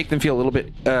to make them feel a little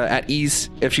bit at ease,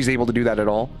 if she's able to do that at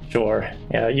all. Sure.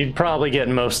 Yeah, you'd probably get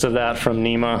most of that from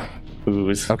Nima,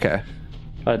 who's okay,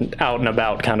 an out and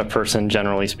about kind of person,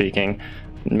 generally speaking.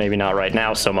 Maybe not right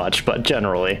now so much, but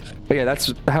generally. But yeah,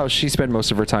 that's how she spent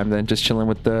most of her time then, just chilling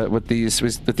with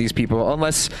these people.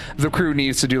 Unless the crew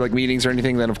needs to do like meetings or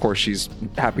anything, then of course she's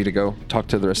happy to go talk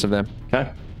to the rest of them. Okay.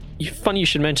 Funny you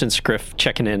should mention Scriff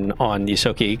checking in on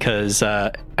Yosoki, because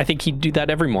I think he'd do that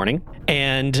every morning.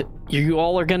 And you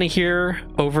all are going to hear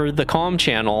over the comm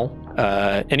channel,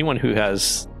 anyone who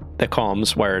has the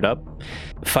comms wired up.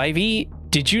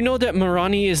 5E, did you know that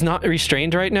Marani is not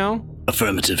restrained right now?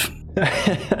 Affirmative.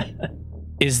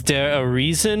 Is there a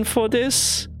reason for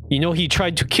this? You know, he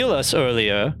tried to kill us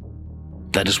earlier.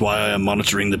 That is why I am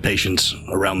monitoring the patients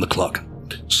around the clock.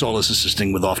 Sol is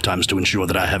assisting with off times to ensure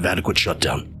that I have adequate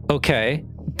shutdown. Okay,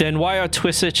 then why are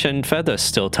Twisitch and Feather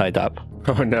still tied up?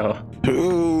 Oh no.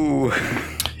 Ooh.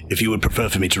 If you would prefer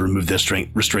for me to remove their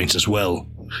restraints as well,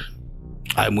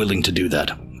 I am willing to do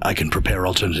that. I can prepare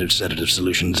alternative sedative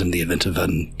solutions in the event of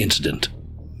an incident.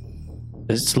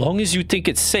 As long as you think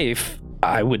it's safe,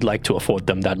 I would like to afford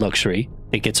them that luxury. I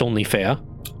think it's only fair.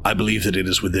 I believe that it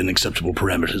is within acceptable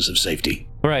parameters of safety.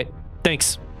 All right,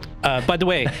 thanks. By the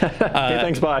way, okay,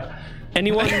 thanks, bye.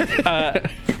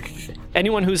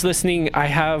 Anyone who's listening, I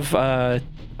have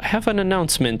an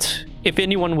announcement. If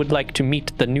anyone would like to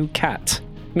meet the new cat,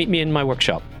 meet me in my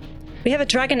workshop. We have a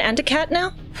dragon and a cat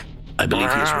now? I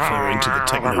believe he is referring to the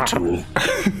techno tool.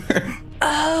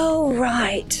 Oh,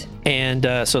 right.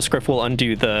 And so Scriff will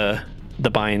undo the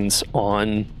binds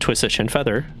on Twisitch and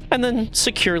Feather, and then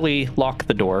securely lock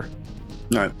the door.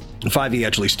 All right. 5E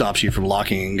actually stops you from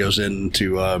locking and goes in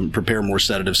to prepare more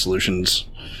sedative solutions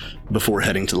before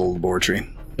heading to the laboratory.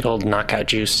 Good old knockout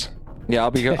juice. Yeah,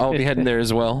 I'll be heading there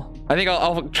as well. I think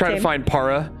I'll try to find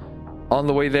Para on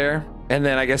the way there, and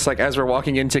then I guess like as we're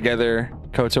walking in together,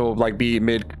 Koto will like be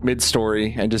mid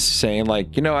story and just saying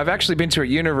like, you know, I've actually been to a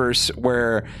universe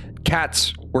where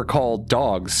cats were called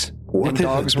dogs and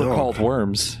dogs were called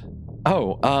worms.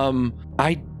 Oh,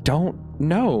 I don't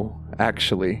know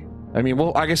actually. I mean,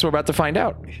 well, I guess we're about to find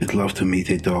out. I'd love to meet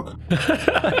a dog.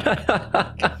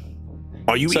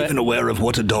 Are you even aware of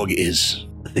what a dog is?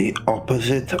 The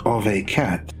opposite of a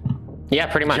cat. Yeah,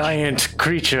 pretty much. Giant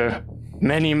creature,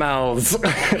 many mouths.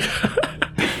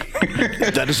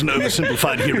 That is an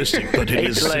oversimplified heuristic, but it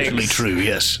is essentially true,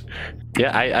 yes.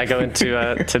 Yeah, I go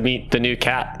into to meet the new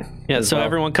cat. Yeah, so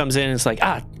everyone comes in and it's like,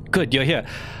 good, you're here.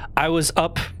 I was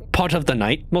up part of the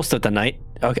night, most of the night.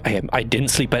 Okay, I didn't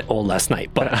sleep at all last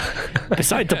night, but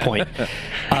beside the point,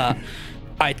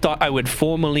 I thought I would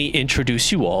formally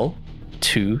introduce you all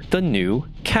to the new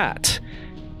Cat.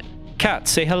 Cat,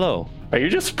 say hello. Are you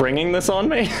just springing this on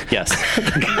me? Yes.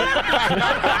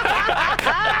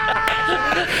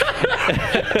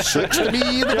 Sucks to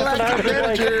be the black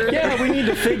manager. Yeah, we need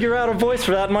to figure out a voice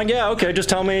for that. I'm like, yeah, okay, just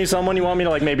tell me someone you want me to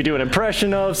like maybe do an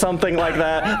impression of, something like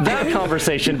that. That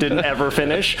conversation didn't ever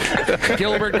finish.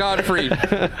 Gilbert Gottfried.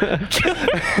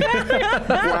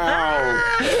 Wow.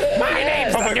 My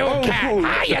name's the new cat.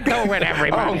 How you doing,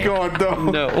 everybody? Oh God,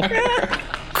 no.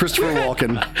 Christopher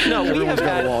Walken. No, Everyone's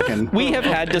got Walken. we have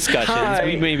had discussions. Hi,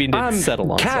 we maybe need to I'm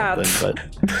settle on Cat. something,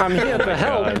 but I'm here to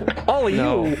help all of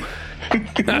you.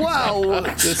 Wow,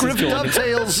 Script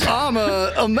Dovetail's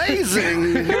armor,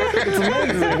 amazing. It's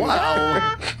amazing.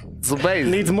 Wow. It's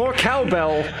amazing. Needs more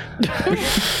cowbell.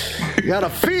 You got a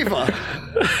fever.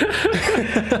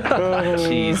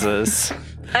 Jesus.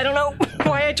 I don't know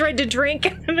why I tried to drink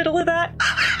in the middle of that.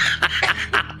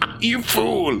 You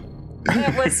fool.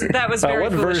 That was very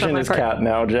What foolish on version my is part. Cat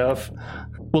now, Jeff?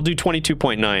 We'll do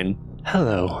 22.9.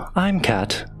 Hello, I'm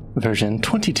Cat, version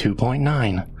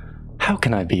 22.9. How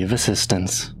can I be of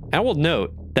assistance? I will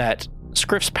note that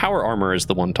Scriff's power armor is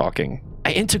the one talking.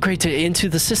 I integrated it into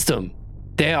the system.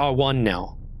 They are one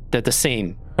now. They're the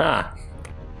same. Ah,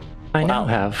 I now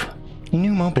have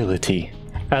new mobility.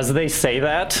 As they say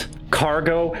that,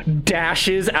 Cargo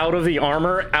dashes out of the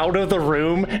armor, out of the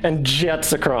room, and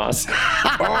jets across.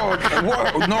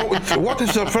 Oh, no, what a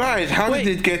surprise. How did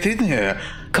it get in here?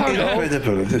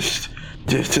 Incredible.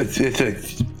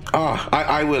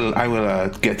 I will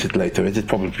get it later. It is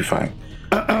probably fine.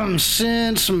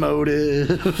 Sense motive.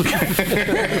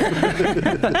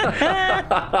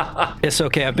 It's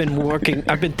okay. I've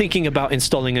been thinking about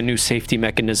installing a new safety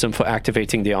mechanism for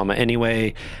activating the armor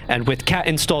anyway. And with Cat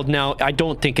installed now, I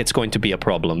don't think it's going to be a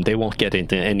problem. They won't get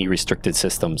into any restricted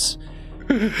systems.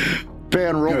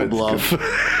 Ban roll bluff. oh,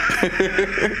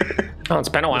 it's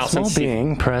been a while Small since.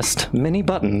 being pressed many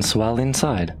buttons while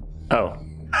inside. Oh,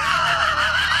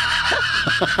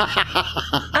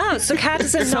 Oh, so Cat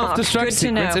is a knock. Good Self-destruct to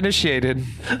sequence know. initiated.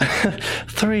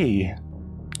 3,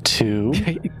 2,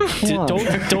 1.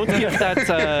 Don't give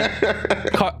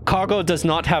that. Cargo does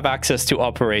not have access to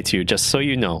operate you, just so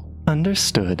you know.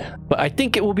 Understood. But I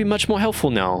think it will be much more helpful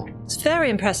now. It's very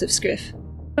impressive, Scriff.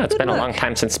 it's been a work. long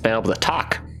time since been able to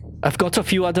talk. I've got a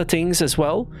few other things as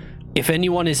well. If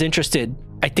anyone is interested,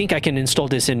 I think I can install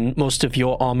this in most of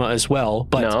your armor as well.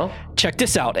 But No. check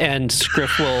this out, and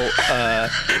Scriff will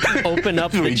open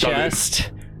up the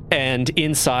chest, and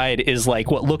inside is like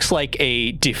what looks like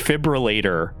a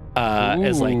defibrillator.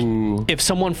 As like if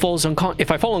someone falls if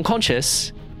I fall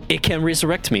unconscious, it can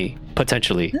resurrect me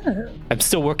potentially. I'm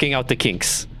still working out the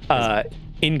kinks.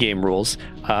 In-game rules.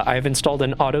 I have installed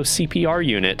an auto CPR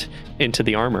unit into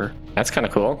the armor. That's kind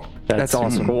of cool. That's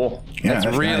awesome. Cool. Yeah,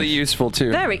 That's really nice. useful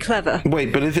too. Very clever.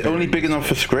 Wait, but is it only big enough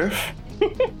for Scriff?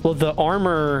 Well, the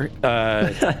armor,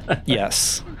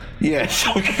 yes. Yes.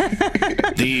 Okay.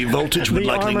 The voltage would The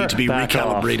likely armor, need to be back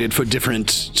recalibrated for different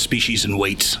species and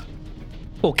weights.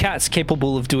 Well, Cat's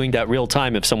capable of doing that real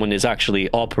time if someone is actually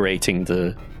operating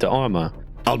the armor.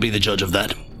 I'll be the judge of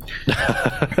that.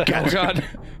 Oh god.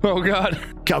 Oh god.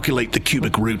 Calculate the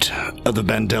cubic root of the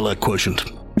Bandela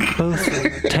quotient. Both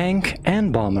Tank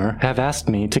and Bomber have asked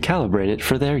me to calibrate it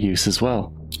for their use as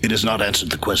well. It has not answered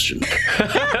the question.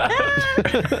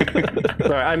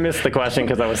 Sorry, I missed the question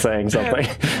because I was saying something.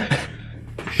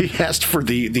 He asked for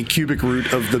the cubic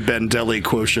root of the Bandela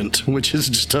quotient, which is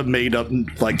just a made-up,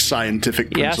 like, scientific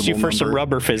He principle asked you for some number.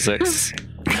 rubber physics.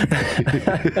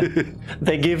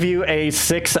 They give you a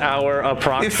 6-hour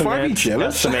approximate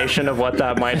jealous? estimation of what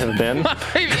that might have been.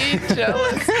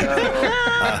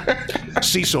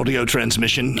 Cease audio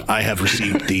transmission. I have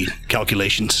received the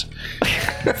calculations.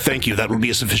 Thank you. That will be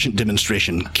a sufficient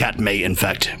demonstration. Cat may, in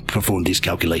fact, perform these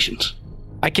calculations.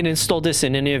 I can install this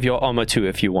in any of your armor too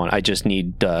if you want. I just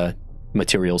need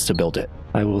materials to build it.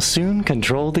 I will soon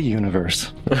control the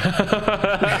universe.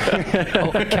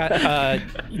 Cat,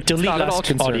 delete not at all last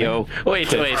concerning. audio. Wait,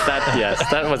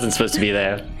 that wasn't supposed to be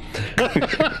there.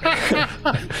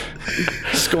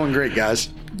 It's going great, guys.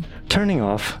 Turning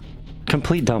off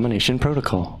complete domination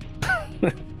protocol.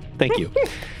 Thank you.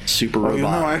 Super Oh, robot. you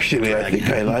know, actually, I think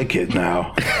I like it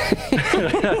now.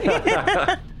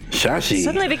 Sassy.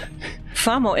 Suddenly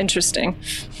far more interesting.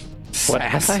 I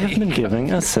have been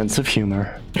giving a sense of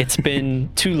humor. It's been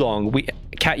too long.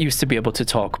 Cat used to be able to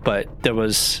talk, but there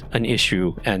was an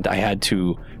issue, and I had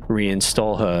to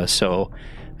reinstall her. So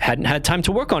hadn't had time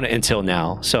to work on it until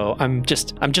now. So I'm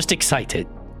just excited.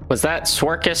 Was that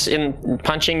Swarkus in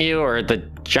punching you or the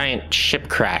giant ship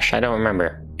crash? I don't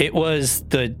remember. It was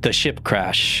the ship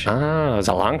crash. Oh, it was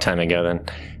a long time ago then.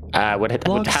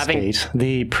 Log state,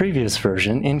 the previous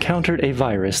version encountered a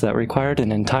virus that required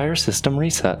an entire system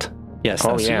reset. Yes.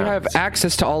 Oh, So you have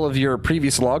access to all of your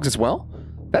previous logs as well?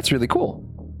 That's really cool.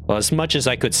 Well, as much as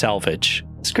I could salvage.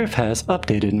 Scriff has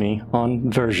updated me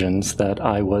on versions that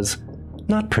I was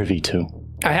not privy to.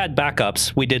 I had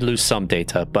backups. We did lose some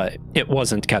data, but it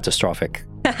wasn't catastrophic.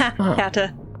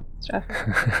 Catastrophic.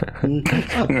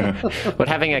 Would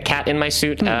having a cat in my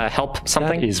suit help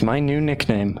something? That is my new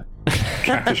nickname.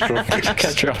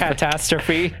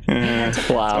 Catastrophe.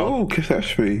 Wow. Oh,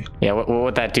 catastrophe. Yeah, what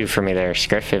would that do for me there,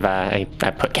 Scriff, if I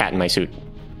put cat in my suit?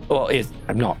 Well,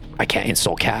 I can't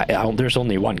install cat. There's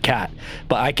only one cat,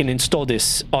 but I can install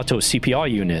this auto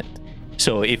CPR unit.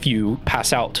 So if you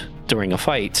pass out during a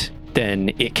fight, then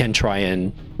it can try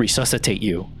and resuscitate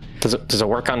you. Does it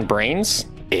work on brains?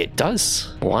 It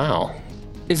does. Wow.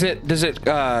 Does it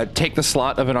take the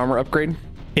slot of an armor upgrade?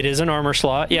 It is an armor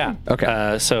slot, yeah.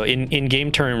 Okay. So in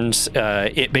game terms,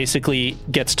 it basically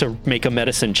gets to make a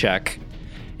medicine check.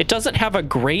 It doesn't have a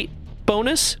great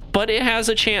bonus, but it has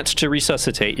a chance to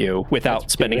resuscitate you without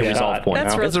spending a resolve point.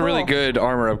 That's It's a really cool. good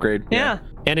armor upgrade. Yeah.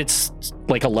 And it's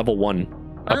like a level 1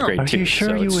 upgrade Are too. you sure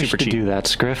so you it's wish super to cheap. do that,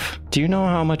 Scriff? Do you know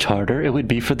how much harder it would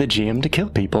be for the GM to kill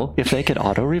people if they could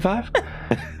auto-revive?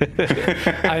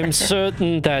 I'm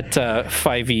certain that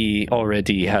 5e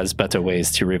already has better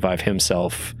ways to revive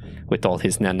himself with all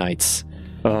his nanites.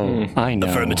 Oh, I know.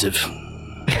 Affirmative.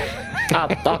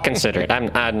 I'll consider it.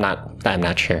 I'm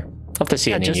not sure. I'll have to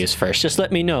see any use first. Just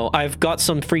let me know. I've got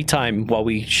some free time while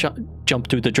we jump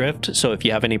through the drift. So if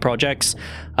you have any projects,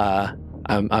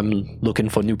 I'm looking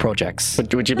for new projects.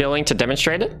 Would you be willing to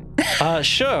demonstrate it?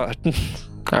 Sure.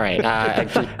 All right.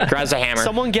 Grabs a hammer.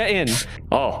 Someone get in.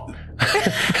 Oh.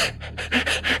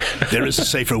 There is a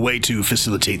safer way to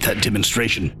facilitate that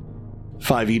demonstration.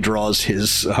 5e draws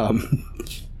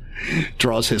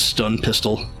his stun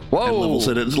pistol. Whoa. And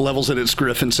levels it at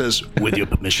Scriff and says, "With your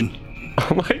permission."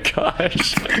 Oh my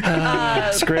gosh.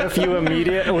 Scriff, you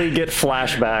immediately get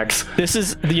flashbacks. This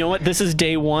is, you know what? This is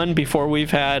day 1 before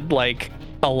we've had like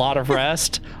a lot of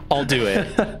rest. I'll do it.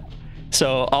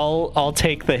 So I'll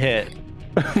take the hit.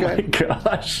 Oh my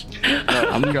gosh.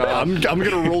 I'm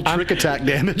gonna roll trick attack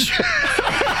damage.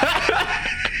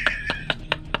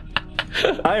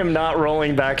 I am not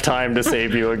rolling back time to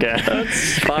save you again.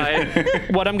 That's fine.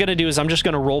 What I'm going to do is I'm just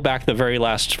going to roll back the very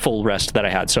last full rest that I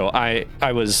had. So I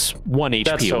was 1 HP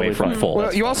That's away totally from fine. full.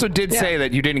 Well, you also did say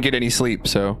that you didn't get any sleep,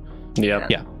 so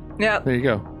Yep. Yeah. Yeah. there you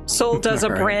go. Soul does a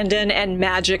Brandon and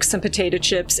magic some potato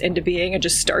chips into being and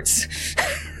just starts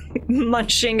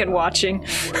munching and watching.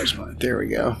 Where's mine? There we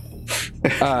go.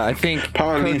 I think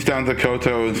Power leans down to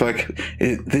Koto and is like,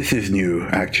 this is new,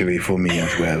 actually, for me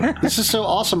as well. This is so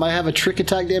awesome. I have a trick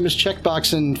attack damage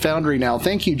checkbox in Foundry now.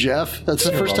 Thank you, Jeff. That's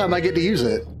the first time I get to use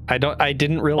it. I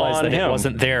didn't realize On that him. it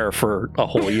wasn't there for a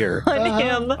whole year. On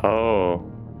him. Oh.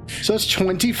 So it's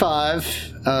 25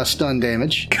 stun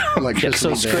damage. So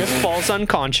Electricity Scriff damage. falls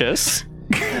unconscious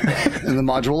And the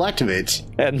module activates.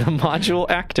 and the module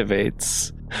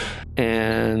activates.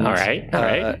 And All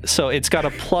right. so it's got a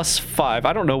 +5.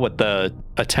 I don't know what the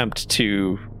attempt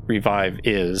to revive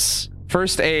is.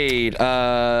 first aid.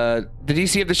 The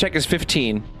DC of the check is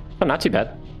 15. Oh, not too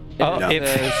bad. Oh, it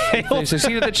If failed. you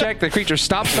succeed at the check, the creature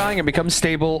stops dying and becomes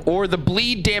stable, or the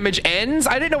bleed damage ends.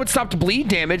 I didn't know it stopped bleed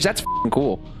damage. That's f***ing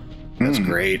cool. That's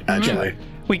great, actually.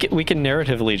 We can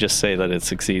narratively just say that it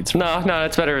succeeds. No,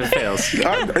 it's better if it fails.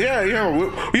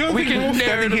 Yeah. We can all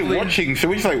standing here narratively- watching, so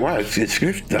we're just like, wow, is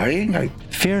Scriff dying?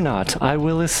 Fear not, I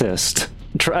will assist.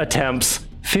 Attempts.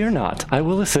 Fear not, I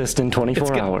will assist in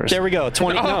 24 hours. There we go.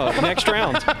 20. No, next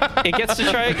round. It gets to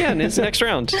try again. It's next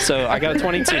round. So I got a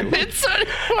 22.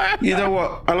 You know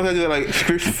what? I love how like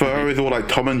Scriff's fur is all like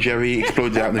Tom and Jerry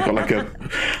explodes out and they've got like a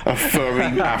furry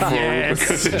afro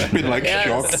because it's been like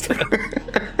shocked.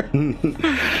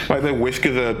 Like their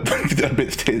whiskers are a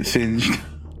bit singed.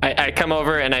 I come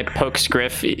over and I poke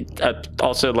Scriff,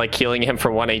 also like healing him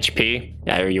for 1 HP.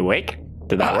 Are you awake?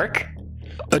 Did that work?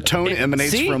 A tone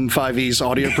emanates from 5e's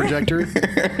audio projector,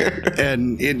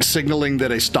 and it's signaling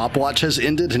that a stopwatch has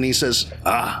ended, and he says,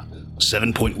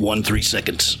 7.13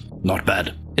 seconds. Not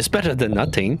bad. It's better than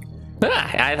nothing.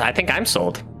 I think I'm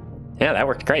sold. Yeah, that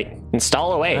worked great.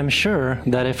 Install away. I'm sure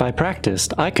that if I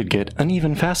practiced, I could get an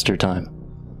even faster time.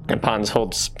 And Pons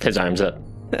holds his arms up.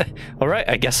 All right,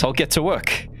 I guess I'll get to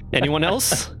work. Anyone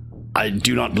else? I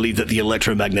do not believe that the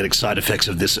electromagnetic side effects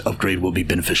of this upgrade will be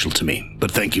beneficial to me,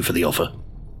 but thank you for the offer.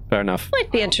 Fair enough. Might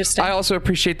be interesting. I also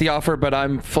appreciate the offer, but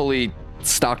I'm fully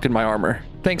stocked in my armor.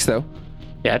 Thanks, though.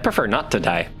 Yeah, I'd prefer not to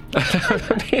die.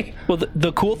 Well,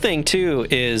 the cool thing too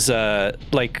is,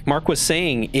 like Mark was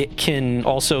saying, it can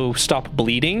also stop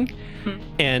bleeding.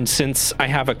 And since I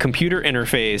have a computer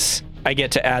interface, I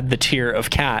get to add the tier of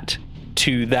cat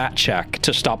to that check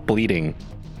to stop bleeding.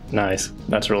 Nice.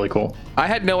 That's really cool. I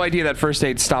had no idea that first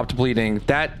aid stopped bleeding.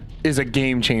 That is a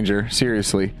game changer,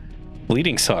 seriously.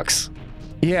 Bleeding sucks.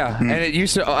 Yeah, and it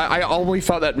used to. I only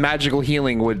thought that magical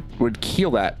healing would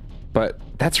heal that, but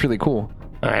that's really cool.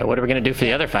 All right, what are we going to do for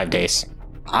the other 5 days?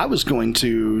 I was going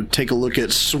to take a look at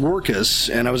Sworkus,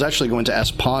 and I was actually going to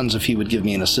ask Pons if he would give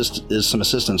me some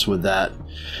assistance with that.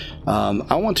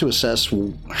 I want to assess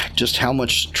just how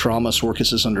much trauma Sworkus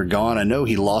has undergone. I know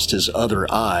he lost his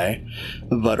other eye,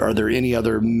 but are there any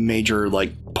other major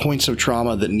points of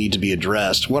trauma that need to be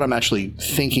addressed? What I'm actually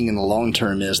thinking in the long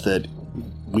term is that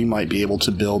we might be able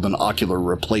to build an ocular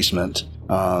replacement.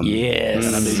 Yes.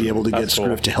 And I may be able to get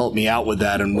Scriff to help me out with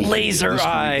that, and we Laser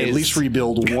eyes. at least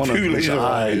rebuild one of his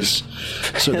eyes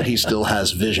so that he still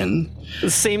has vision. The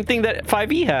same thing that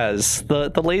 5e has,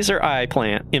 the laser eye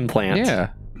implant.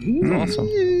 Yeah, awesome.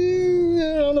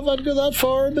 I don't know if I'd go that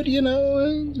far, but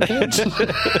it depends. Just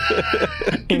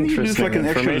like an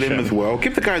extra limb as well.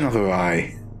 Give the guy another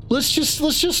eye. Let's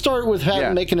just start with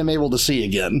making him able to see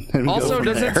again. Also,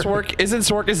 isn't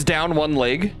Sworkus down one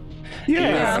leg?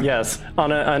 Yes.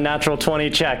 On a natural 20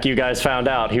 check, you guys found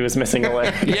out he was missing a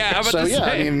leg. Yeah, so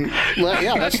I mean,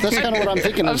 that's kind of what I'm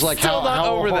thinking. Is how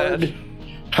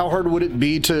hard would it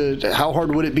be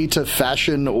to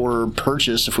fashion or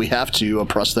purchase, if we have to, a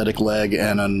prosthetic leg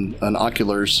and an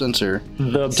ocular sensor?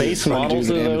 The base models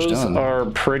of those are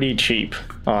pretty cheap,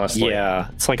 honestly. Yeah,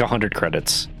 it's like 100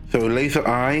 credits. So laser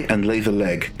eye and laser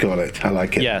leg. Got it. I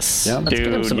like it. Yes. Yep. Let's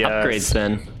get him some upgrades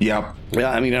then. Yep.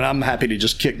 Yeah, I mean, and I'm happy to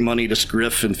just kick money to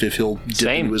Scriff and if he'll dip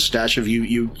into his stash of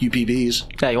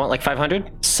UPBs. Yeah, you want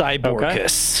 500?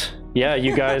 Cyborgus. Okay. Yeah,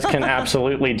 you guys can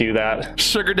absolutely do that.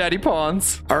 Sugar Daddy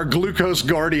Pawns. Our glucose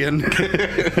guardian.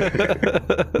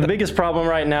 The biggest problem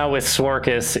right now with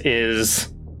Sworkus is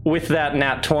with that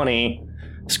nat 20,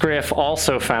 Scriff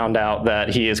also found out that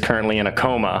he is currently in a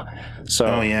coma. So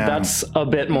that's a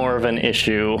bit more of an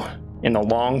issue in the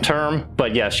long term.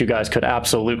 But yes, you guys could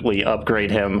absolutely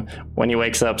upgrade him when he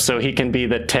wakes up so he can be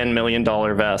the $10 million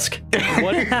Vesk.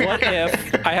 What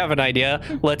if, I have an idea,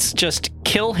 let's just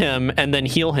kill him and then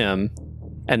heal him,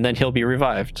 and then he'll be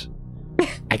revived.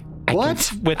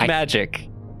 With magic.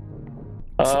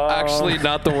 It's actually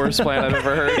not the worst plan I've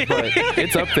ever heard, but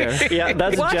it's up there. Yeah,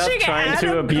 that's Jeff trying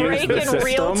to abuse the system.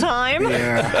 Real time.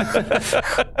 Yeah.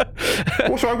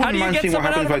 Also, I wouldn't mind seeing what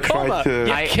happens if I try to...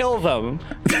 You kill them,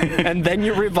 and then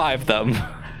you revive them.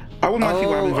 I wouldn't mind seeing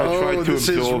what happens if I try to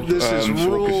absorb this is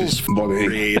Sworkus's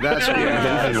body. That's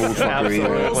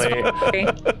Absolutely.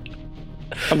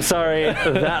 I'm sorry,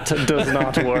 that does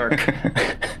not work.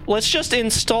 Let's just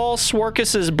install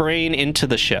Sworkus's brain into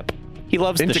the ship. He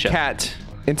loves the ship.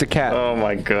 Into cat. Oh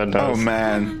my goodness. Oh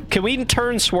man. Can we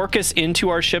turn Sworkus into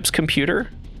our ship's computer?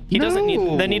 He doesn't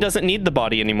need the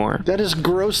body anymore. That is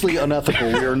grossly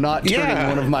unethical. We are not turning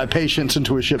one of my patients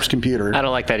into a ship's computer. I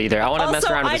don't like that either. I want to mess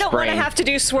around with his brain. I don't want to have to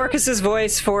do Sworkus's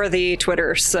voice for the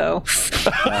Twitter, so...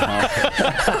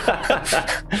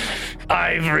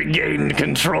 I've regained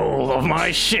control of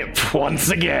my ship once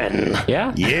again.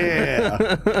 Yeah?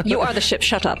 Yeah. You are the ship,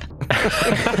 shut up.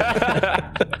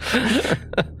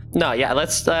 No, yeah,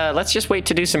 let's just wait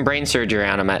to do some brain surgery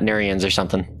on him at Nurians or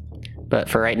something. But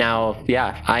for right now,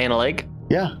 yeah, eye and a leg.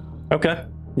 Yeah. Okay.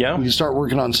 Yeah. We can start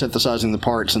working on synthesizing the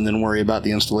parts and then worry about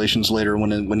the installations later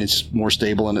when it's more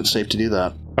stable and it's safe to do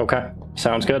that. Okay.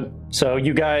 Sounds good. So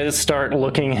you guys start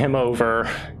looking him over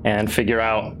and figure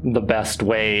out the best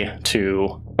way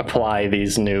to apply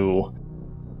these new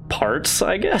parts,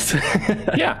 I guess.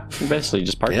 Yeah, basically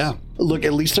just parts. Yeah. Look,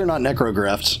 at least they're not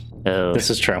necrografts. This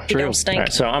is true. They don't stink. All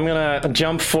right, so I'm going to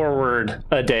jump forward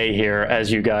a day here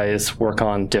as you guys work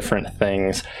on different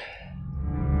things.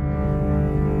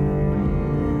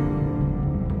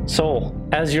 So,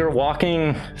 as you're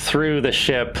walking through the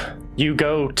ship, you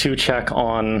go to check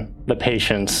on the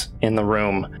patients in the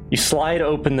room. You slide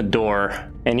open the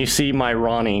door, and you see my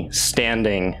Ronnie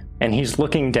standing, and he's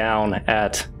looking down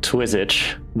at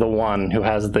Twizzich, the one who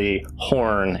has the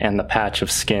horn and the patch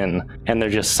of skin, and they're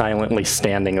just silently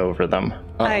standing over them.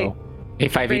 Uh-oh. Hey,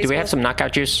 5e, do we have some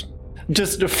knockout juice?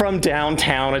 Just from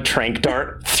downtown, a trank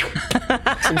dart.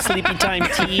 Some sleepy time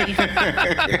tea.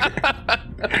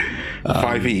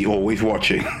 5e, always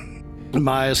watching.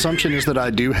 My assumption is that I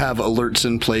do have alerts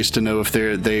in place to know if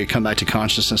they come back to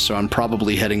consciousness, so I'm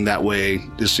probably heading that way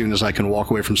as soon as I can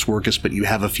walk away from Sworkus, but you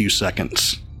have a few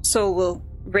seconds. So we'll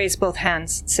raise both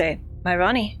hands, say, my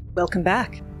Ronnie, welcome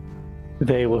back.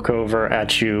 They look over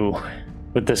at you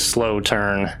with this slow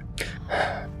turn.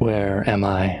 Where am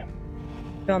I?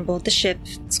 You're on board the ship.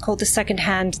 It's called the Second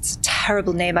Hand. It's a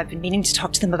terrible name. I've been meaning to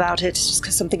talk to them about it, just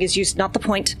because something is used. Not the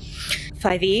point.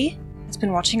 5E has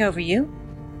been watching over you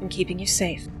and keeping you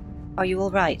safe. Are you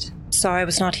all right? Sorry I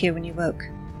was not here when you woke.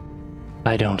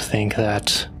 I don't think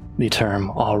that the term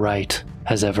all right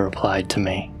has ever applied to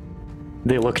me.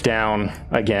 They look down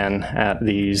again at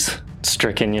these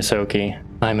stricken Yosoki.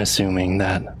 I'm assuming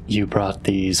that you brought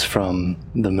these from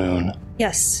the moon.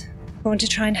 Yes. I'm going to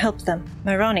try and help them.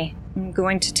 Myrani, I'm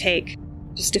going to take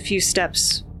just a few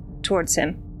steps towards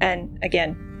him. And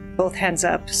again, both hands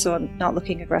up, so I'm not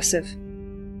looking aggressive.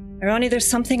 Myrani, there's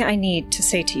something I need to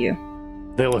say to you.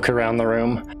 They look around the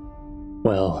room.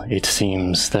 Well, it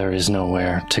seems there is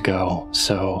nowhere to go,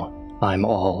 so I'm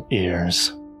all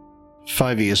ears.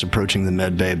 5E is approaching the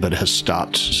medbay, but has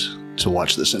stopped to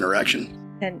watch this interaction.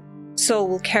 And Sol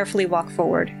will carefully walk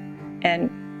forward and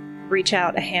reach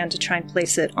out a hand to try and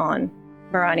place it on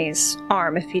Myrani's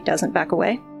arm if he doesn't back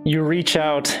away. You reach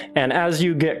out, and as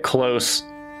you get close,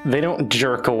 they don't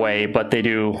jerk away, but they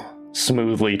do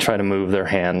smoothly try to move their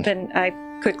hand. Then I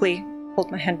quickly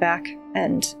hold my hand back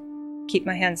and keep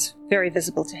my hands very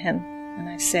visible to him. And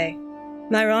I say,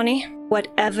 Myrani,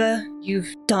 whatever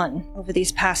you've done over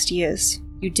these past years,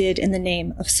 you did in the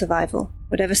name of survival.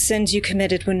 Whatever sins you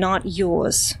committed were not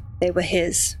yours, they were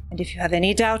his. And if you have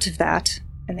any doubt of that,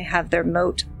 and they have their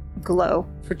mote glow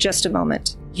for just a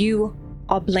moment, you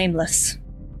are blameless.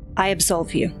 I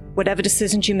absolve you. Whatever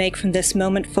decisions you make from this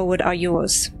moment forward are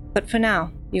yours. But for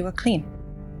now, you are clean.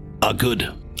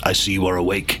 Good. I see you are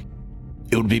awake.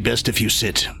 It would be best if you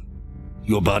sit.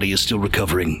 Your body is still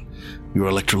recovering. Your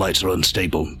electrolytes are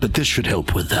unstable, but this should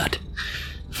help with that.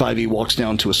 5E walks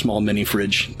down to a small mini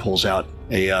fridge, pulls out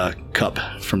a cup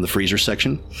from the freezer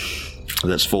section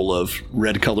that's full of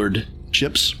red-colored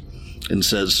chips, and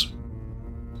says,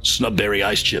 Snubberry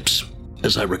ice chips.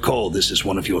 As I recall, this is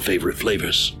one of your favorite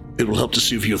flavors. It will help to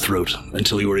soothe your throat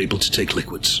until you are able to take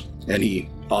liquids. And he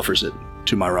offers it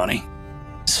to Myrani.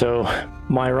 So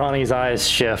Myrani's eyes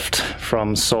shift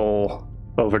from Sol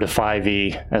over to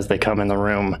 5E as they come in the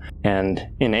room, and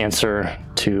in answer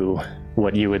to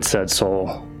what you had said,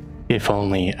 Sol, if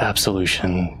only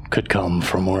absolution could come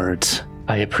from words.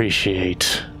 I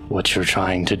appreciate what you're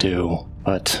trying to do,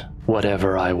 but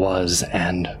whatever I was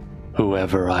and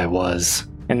whoever I was,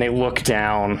 and they look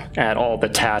down at all the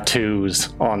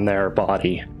tattoos on their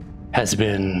body, has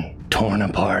been torn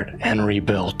apart and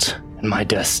rebuilt, and my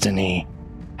destiny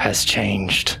has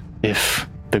changed. If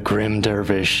the Grim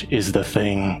Dervish is the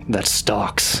thing that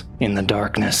stalks in the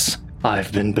darkness,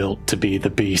 I've been built to be the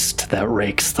beast that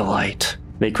rakes the light.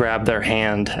 They grab their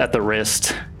hand at the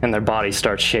wrist, and their body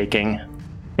starts shaking.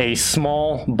 A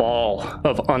small ball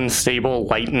of unstable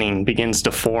lightning begins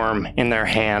to form in their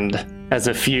hand as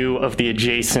a few of the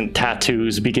adjacent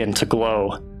tattoos begin to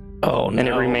glow. Oh, no. And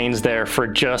it remains there for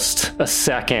just a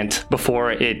second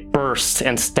before it bursts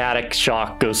and static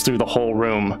shock goes through the whole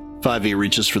room. 5E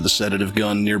reaches for the sedative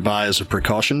gun nearby as a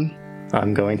precaution.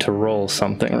 I'm going to roll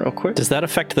something real quick. Does that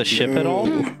affect the ship at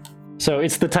all? So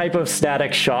it's the type of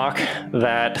static shock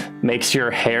that makes your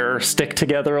hair stick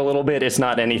together a little bit. It's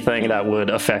not anything that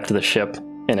would affect the ship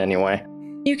in any way.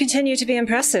 You continue to be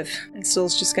impressive. And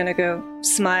Sol's just gonna go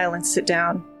smile and sit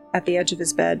down at the edge of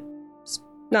his bed, just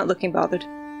not looking bothered.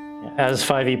 As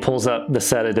 5E pulls up the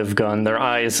sedative gun, their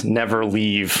eyes never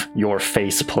leave your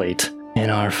faceplate. In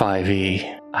our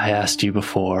 5E, I asked you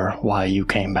before why you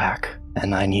came back,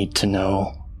 and I need to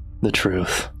know the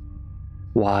truth.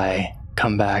 Why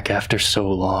come back after so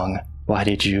long? Why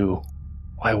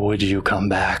would you come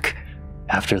back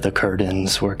after the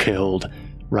Curdans were killed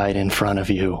right in front of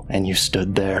you and you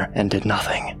stood there and did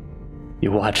nothing?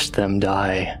 You watched them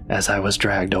die as I was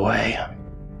dragged away.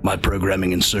 My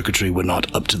programming and circuitry were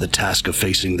not up to the task of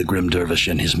facing the Grim Dervish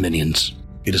and his minions.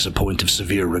 It is a point of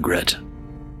severe regret.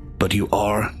 But you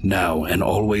are now and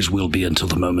always will be until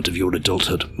the moment of your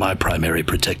adulthood my primary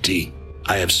protectee.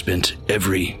 I have spent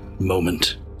every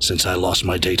moment since I lost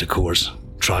my data cores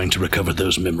trying to recover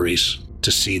those memories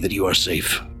to see that you are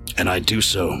safe. And I do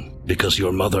so because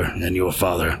your mother and your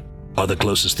father are the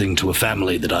closest thing to a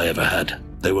family that I ever had.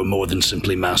 They were more than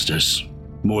simply masters,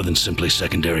 more than simply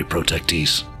secondary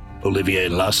protectees. Olivier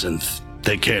and Lassynth,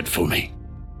 they cared for me.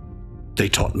 They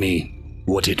taught me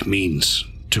what it means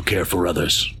to care for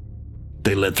others.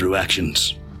 They led through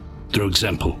actions, through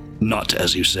example, not,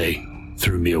 as you say,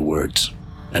 through mere words.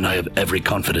 And I have every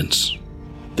confidence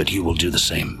that you will do the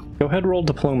same. Go ahead, roll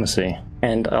diplomacy.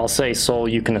 And I'll say, Sol,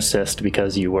 you can assist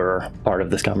because you were part of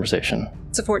this conversation.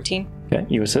 It's a 14. Okay,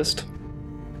 you assist.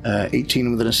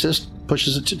 18 with an assist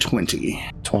pushes it to 20.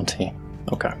 20.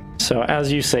 Okay. So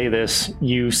as you say this,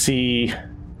 you see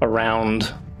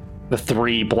around the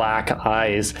 3 black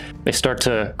eyes, they start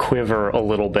to quiver a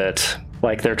little bit,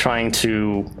 like they're trying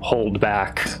to hold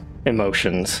back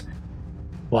emotions.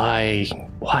 Why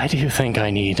do you think I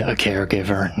need a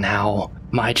caregiver now?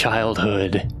 My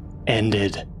childhood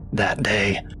ended that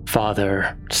day.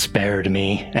 Father spared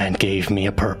me and gave me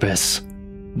a purpose,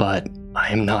 but I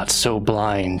am not so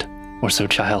blind or so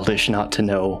childish not to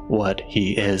know what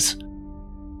he is,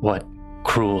 what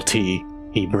cruelty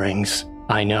he brings.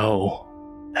 I know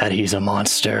that he's a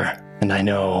monster, and I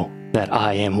know that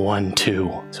I am one too.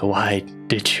 So why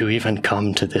did you even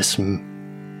come to this moon?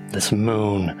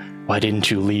 Why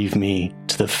didn't you leave me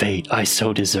to the fate I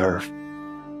so deserve?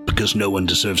 Because no one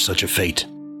deserves such a fate.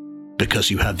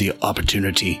 Because you have the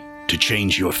opportunity to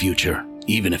change your future,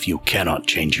 even if you cannot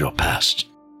change your past.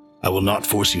 I will not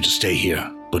force you to stay here,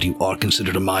 but you are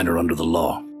considered a minor under the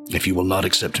law. If you will not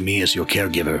accept me as your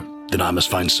caregiver, then I must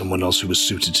find someone else who is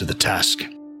suited to the task.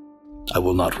 I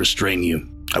will not restrain you.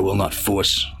 I will not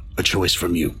force a choice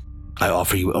from you. I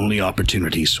offer you only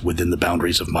opportunities within the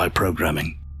boundaries of my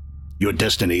programming. Your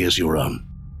destiny is your own.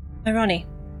 Irony,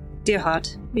 dear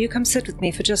heart, will you come sit with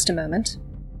me for just a moment?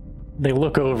 They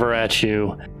look over at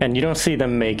you, and you don't see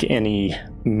them make any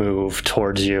move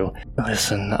towards you.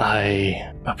 Listen,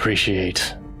 I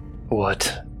appreciate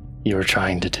what you're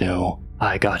trying to do.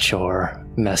 I got your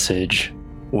message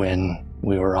when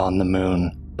we were on the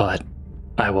moon, but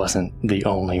I wasn't the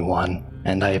only one,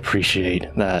 and I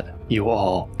appreciate that you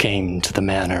all came to the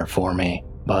manor for me.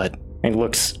 But he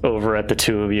looks over at the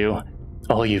two of you.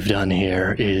 All you've done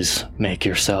here is make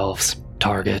yourselves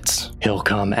targets. He'll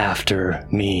come after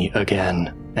me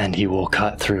again, and he will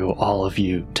cut through all of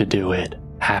you to do it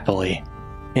happily.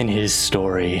 In his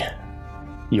story,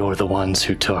 you're the ones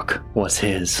who took what's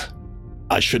his.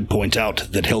 I should point out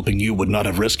that helping you would not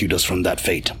have rescued us from that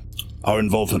fate. Our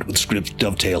involvement with Script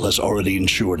Dovetail has already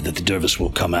ensured that the Dervish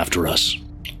will come after us.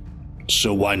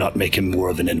 So why not make him more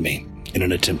of an enemy in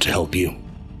an attempt to help you?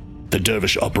 The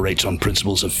Dervish operates on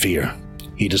principles of fear.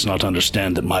 He does not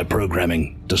understand that my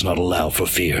programming does not allow for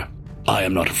fear. I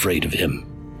am not afraid of him,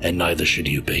 and neither should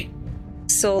you be.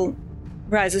 Sol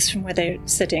rises from where they're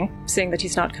sitting, seeing that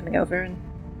he's not coming over, and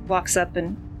walks up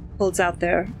and holds out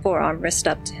their forearm wrist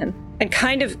up to him, and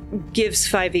kind of gives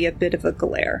 5e a bit of a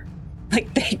glare.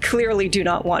 Like, they clearly do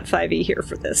not want 5e here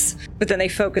for this. But then they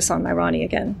focus on Myrani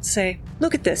again. Say,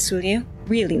 look at this, will you?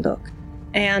 Really look.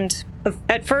 And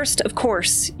at first, of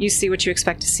course, you see what you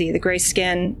expect to see. The gray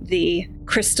skin, the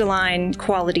crystalline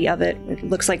quality of it. It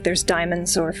looks like there's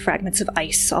diamonds or fragments of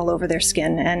ice all over their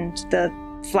skin, and the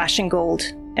flashing gold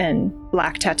and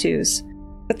black tattoos.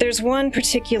 But there's one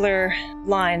particular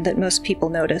line that most people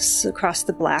notice across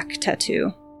the black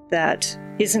tattoo that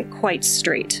isn't quite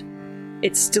straight.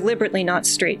 It's deliberately not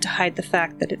straight to hide the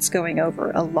fact that it's going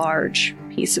over a large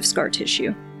piece of scar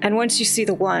tissue. And once you see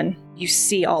the one, you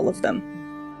see all of them.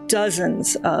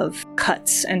 Dozens of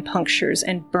cuts and punctures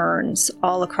and burns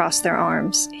all across their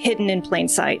arms, hidden in plain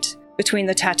sight. Between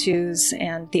the tattoos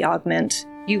and the augment,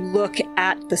 you look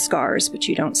at the scars, but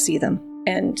you don't see them.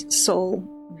 And Sol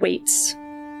waits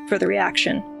for the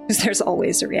reaction, because there's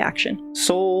always a reaction.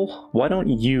 Sol, why don't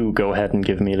you go ahead and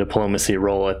give me a diplomacy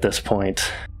roll at this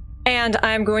point? And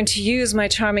I'm going to use my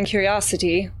Charming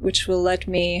Curiosity, which will let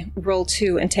me roll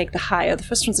 2 and take the higher. The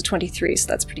first one's a 23, so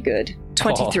that's pretty good.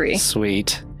 23. Oh,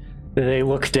 sweet. They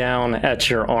look down at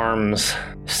your arms,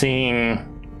 seeing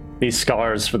these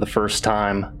scars for the first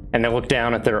time, and they look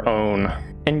down at their own.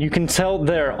 And you can tell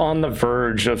they're on the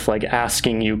verge of, like,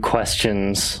 asking you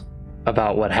questions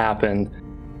about what happened.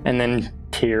 And then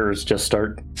tears just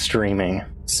start streaming.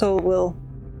 Sol will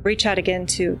reach out again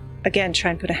to, try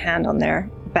and put a hand on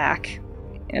their back,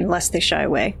 unless they shy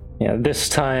away. Yeah, this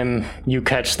time you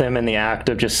catch them in the act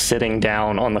of just sitting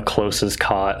down on the closest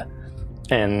cot,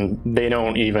 and they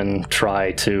don't even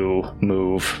try to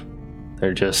move.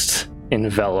 They're just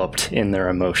enveloped in their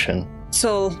emotion.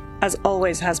 Sol, as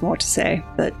always, has more to say,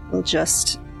 but will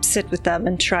just sit with them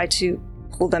and try to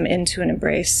pull them into an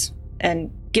embrace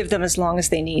and give them as long as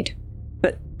they need.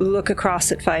 But look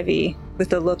across at 5e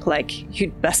with a look like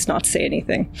you'd best not say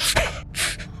anything.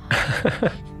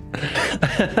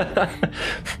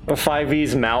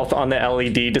 5e's mouth on the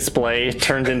LED display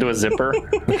turned into a zipper.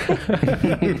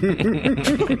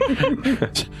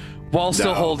 While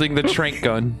still holding the trank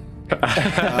gun.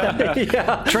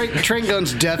 Yeah. Train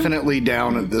gun's definitely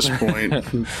down at this point.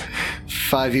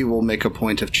 5e will make a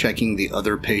point of checking the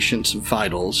other patient's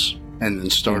vitals and then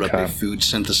start up a food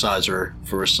synthesizer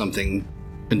for something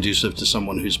conducive to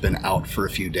someone who's been out for a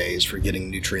few days for getting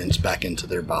nutrients back into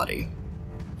their body.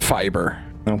 Fiber.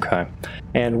 Okay.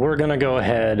 And we're going to go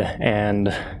ahead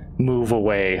and move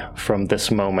away from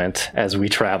this moment as we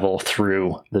travel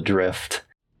through the drift.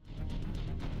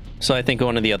 So I think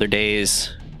one of the other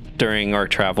days during our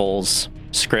travels,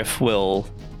 Scriff will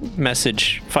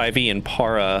message 5e and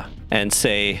Para and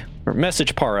say, or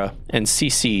message Para and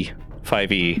CC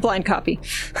 5e. Blind copy.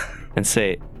 And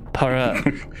say, Para,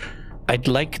 I'd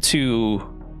like to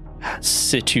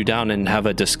sit you down and have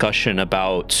a discussion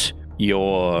about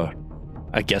your,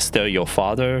 I guess they're your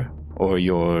father or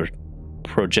your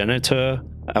progenitor.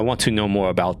 I want to know more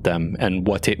about them and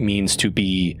what it means to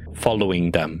be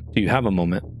following them. Do you have a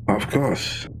moment? Of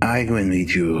course. I will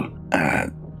meet you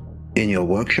in your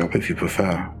workshop if you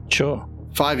prefer. Sure.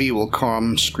 5e will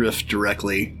calm Scriff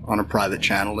directly on a private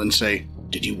channel and say,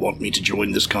 "Did you want me to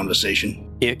join this conversation?"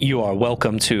 You are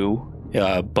welcome to,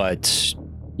 but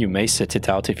you may sit it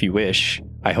out if you wish.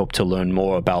 I hope to learn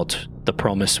more about the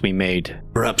promise we made.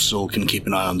 Perhaps Sol can keep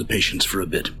an eye on the patients for a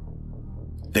bit.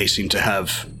 They seem to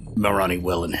have Marani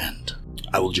well in hand.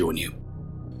 I will join you.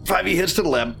 5e heads to the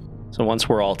lab. So once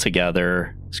we're all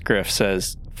together, Scriff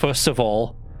says, first of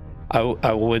all,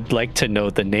 I would like to know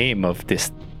the name of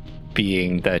this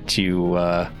being that you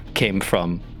came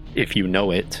from, if you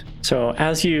know it. So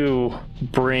as you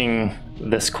bring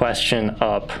this question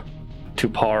up to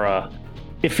Para,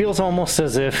 it feels almost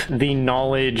as if the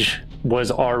knowledge was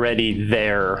already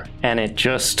there and it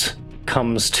just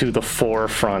comes to the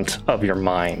forefront of your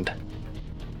mind.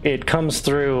 It comes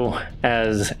through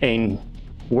as a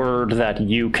word that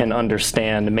you can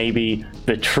understand. Maybe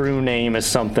the true name is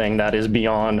something that is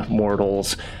beyond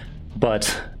mortals,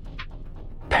 but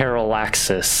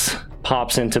parallaxis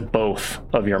pops into both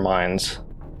of your minds.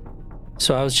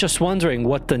 So I was just wondering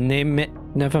what the name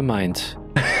never mind.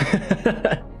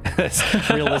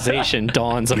 Realization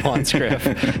dawns upon Scriff.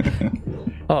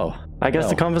 Oh, I guess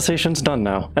the conversation's done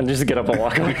now. And just get up and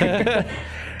walk away.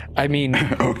 I mean,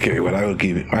 okay, well, I will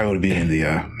be in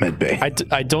the med bay.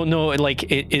 I don't know. Like,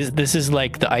 this is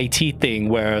like the IT thing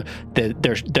where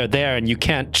they're there and you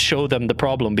can't show them the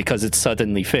problem because it's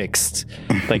suddenly fixed.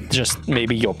 Like, just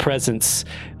maybe your presence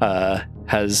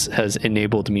has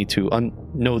enabled me to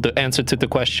know the answer to the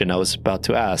question I was about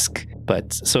to ask.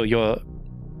 But so you're,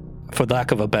 for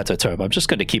lack of a better term, I'm just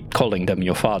going to keep calling them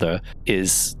your father,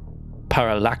 is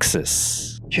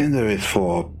parallaxis. Gender is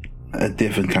for a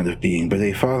different kind of being, but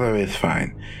a father is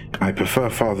fine. I prefer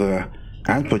father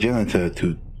and progenitor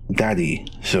to daddy,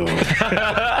 so...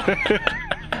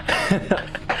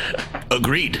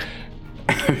 Agreed.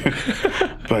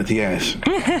 But yes.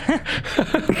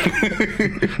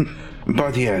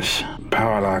 But yes,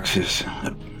 Parallaxis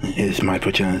is my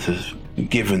progenitor's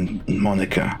given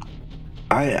moniker.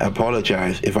 I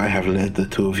apologize if I have led the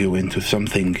two of you into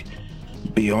something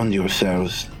beyond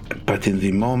yourselves, but in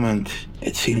the moment,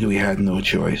 it seemed we had no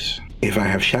choice. If I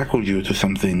have shackled you to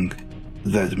something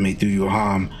that may do you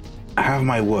harm, have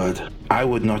my word, I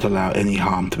would not allow any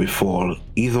harm to befall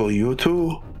either you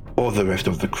two or the rest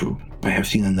of the crew. I have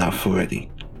seen enough already.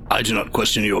 I do not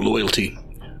question your loyalty,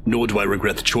 nor do I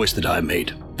regret the choice that I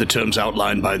made. The terms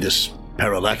outlined by this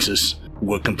parallaxis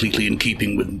were completely in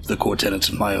keeping with the core tenets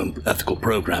of my own ethical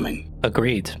programming.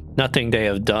 Agreed. Nothing they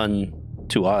have done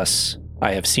to us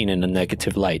I have seen in a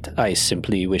negative light. I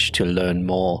simply wish to learn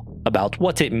more about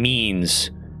what it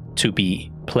means to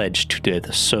be pledged to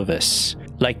their service.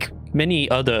 Like many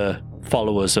other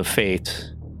followers of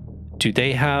faith, do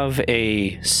they have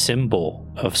a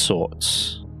symbol of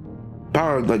sorts?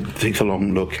 Para takes a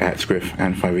long look at Scriff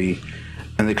and 5e,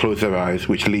 and they close their eyes,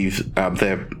 which leaves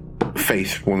their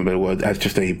face, for want of a better word, as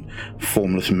just a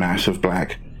formless mass of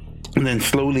black. And then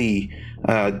slowly,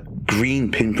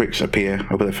 green pinpricks appear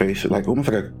over their face, almost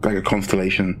like a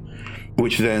constellation,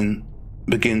 which then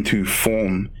begin to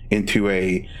form into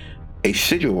a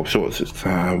sigil of sorts.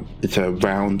 It's a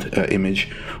round image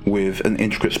with an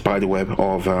intricate spiderweb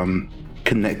of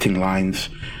connecting lines.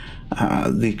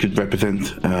 They could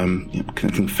represent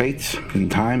connecting fates in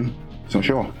time. It's not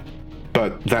sure,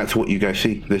 but that's what you guys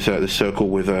see. This circle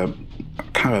with a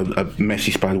kind of a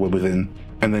messy spiderweb within,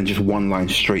 and then just one line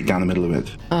straight down the middle of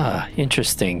it. Ah,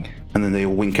 interesting. And then they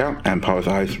all wink out, and Para's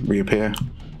eyes reappear,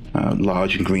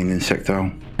 large and green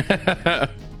insectile.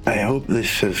 I hope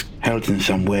this has helped in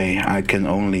some way. I can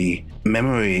only...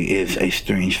 Memory is a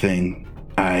strange thing.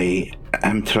 I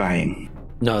am trying.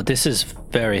 No, this is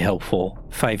very helpful.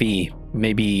 5e,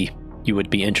 maybe you would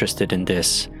be interested in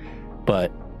this,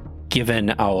 but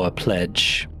given our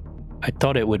pledge, I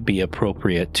thought it would be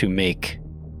appropriate to make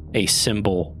a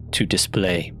symbol to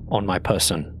display on my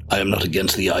person. I am not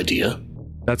against the idea.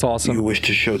 That's awesome. You wish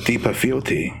to show deeper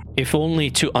fealty. If only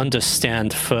to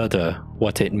understand further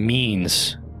what it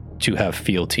means to have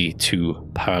fealty to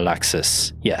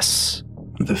Pahhradox. Yes.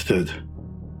 Understood.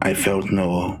 I felt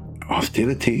no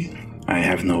hostility. I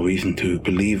have no reason to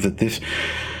believe that this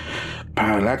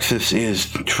Pahhradox is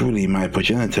truly my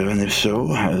progenitor, and if so,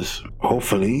 has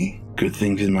hopefully good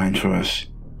things in mind for us.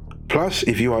 Plus,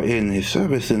 if you are in his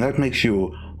service, then that makes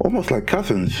you almost like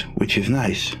cousins, which is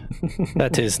nice.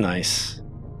 That is nice.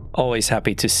 Always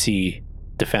happy to see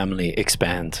the family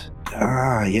expand.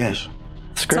 Ah, yes.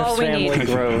 Scriff's family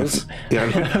grows. Yeah,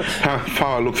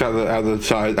 Pa looks out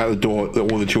the door at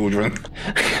all the children.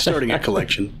 Starting a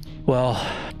collection. Well,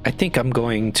 I think I'm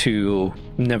going to...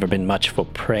 Never been much for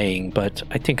praying, but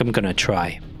I think I'm gonna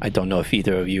try. I don't know if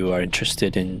either of you are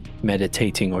interested in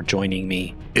meditating or joining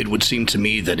me. It would seem to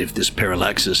me that if this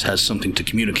parallaxis has something to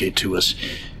communicate to us,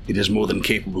 it is more than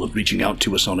capable of reaching out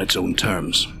to us on its own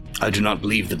terms. I do not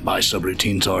believe that my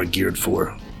subroutines are geared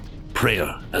for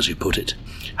prayer, as you put it.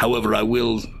 However, I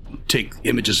will take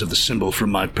images of the symbol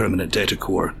from my permanent data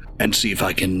core and see if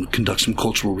I can conduct some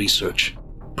cultural research.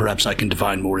 Perhaps I can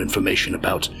divine more information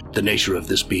about the nature of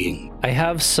this being. I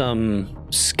have some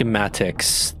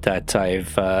schematics that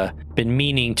I've been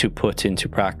meaning to put into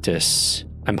practice.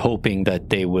 I'm hoping that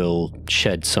they will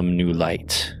shed some new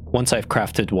light. Once I've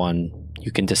crafted one,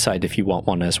 you can decide if you want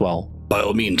one as well. By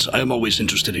all means, I am always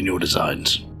interested in your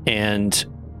designs. And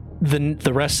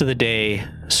the rest of the day,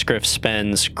 Scriff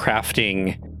spends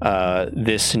crafting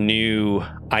this new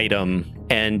item,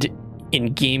 and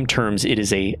in game terms, it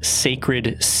is a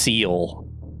sacred seal.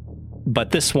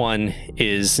 But this one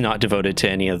is not devoted to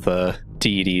any of the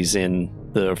deities in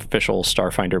the official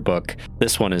Starfinder book.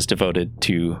 This one is devoted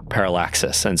to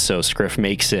Pahhradox, and so Scriff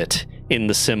makes it in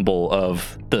the symbol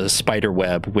of the spider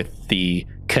web with the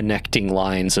connecting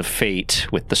lines of fate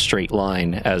with the straight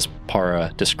line, as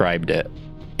Para described it.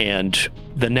 And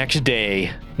the next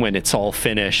day, when it's all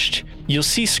finished, you'll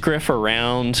see Scriff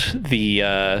around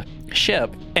the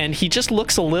ship, and he just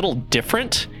looks a little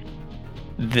different.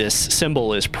 This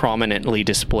symbol is prominently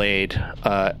displayed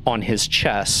on his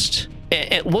chest.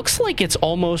 It looks like it's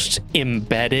almost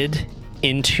embedded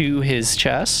into his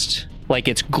chest, like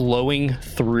it's glowing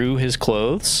through his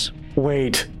clothes.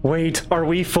 Wait, are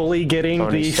we fully getting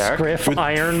Tony the Stark? Scriff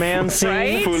Iron Man scene?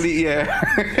 Right? Fully, yeah.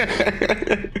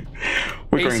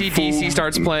 We're going AC/DC full-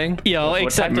 starts playing. You know,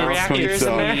 except type of it's reactors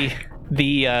in there?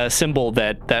 the symbol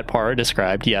that Para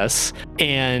described, yes.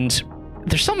 And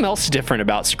there's something else different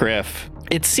about Scriff.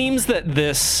 It seems that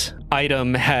this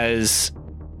item has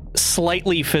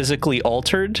slightly physically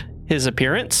altered his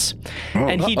appearance,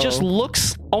 and he just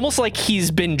looks almost like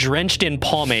he's been drenched in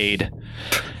pomade.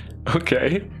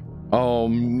 Okay. Oh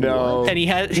no! And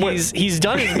he's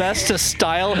done his best to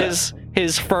style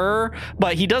his fur,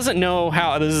 but he doesn't know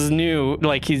how. This is new.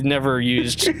 Like, he's never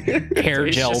used hair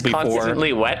He's gel just before.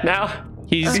 constantly wet now?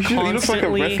 He's He looks like a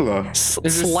constantly wrestler.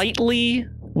 slightly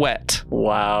wet.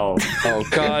 Wow. Oh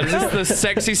god! Is this the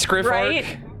sexy Scriff Right?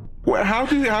 arc? Well, how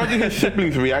do his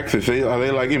siblings react to this? Are they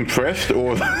like impressed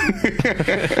or?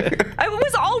 It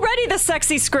was already the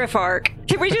sexy Scriff arc.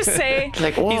 Can we just say?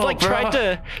 Like, He's like tried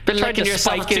to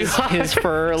spike his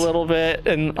fur a little bit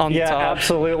and on Yeah, the top.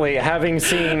 absolutely. Having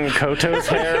seen Koto's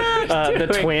hair, the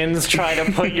twins try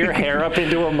to put your hair up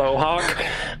into a mohawk.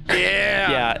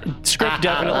 Yeah, Scriff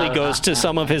definitely goes to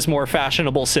some of his more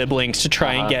fashionable siblings to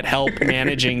try and get help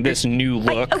managing this new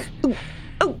look.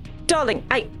 Oh, darling,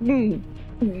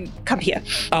 come here.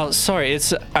 Oh, sorry,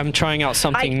 I'm trying out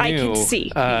something new. I can see.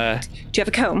 Do you have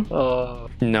a comb?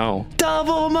 No.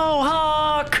 Double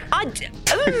mohawk!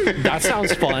 That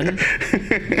sounds fun.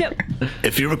 No.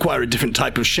 If you require a different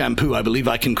type of shampoo, I believe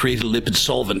I can create a lipid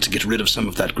solvent to get rid of some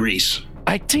of that grease.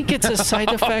 I think it's a side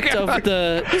effect of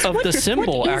the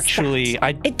symbol. what is Actually,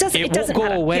 that? It won't doesn't go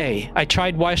matter. away. I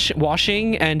tried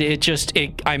washing, and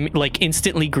I'm like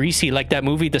instantly greasy, like that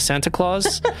movie, The Santa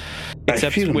Claus.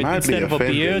 Except feel with, mildly instead of a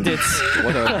beard, offended. it's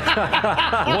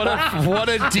What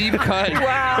a deep cut!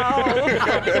 Wow.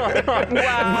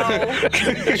 Wow.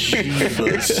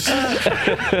 Jesus.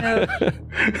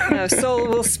 No, Soul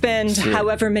will spend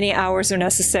however many hours are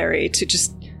necessary to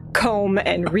just comb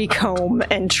and recomb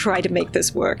and try to make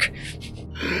this work.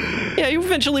 yeah.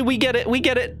 Eventually, we get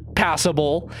it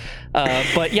passable.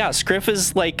 But yeah, Scriff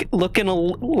is like looking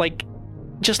like.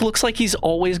 Just looks like he's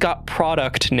always got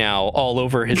product now all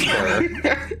over his fur.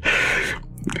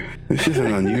 This is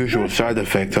an unusual side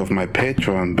effect of my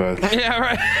patron, but Yeah,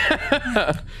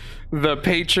 right. The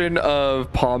patron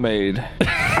of pomade.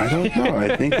 I don't know.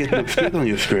 I think it looks good on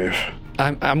your Scriff.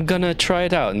 I'm gonna try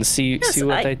it out and see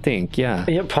what I- I think. Yeah.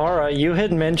 Yeah, Para, you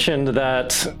had mentioned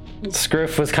that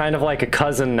Scriff was kind of like a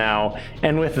cousin now,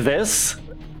 and with this,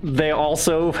 they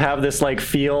also have this like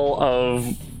feel of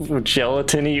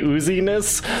gelatiny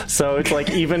ooziness, so it's like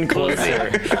even closer.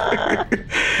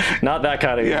 Not that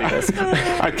kind of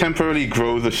ooziness. I temporarily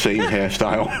grow the same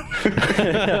hairstyle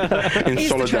in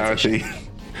solidarity.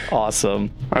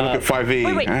 Awesome. I look at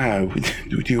 5e. Wait.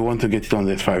 Do you want to get on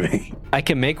this 5e? I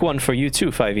can make one for you too,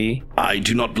 5e. I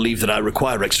do not believe that I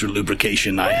require extra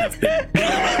lubrication. I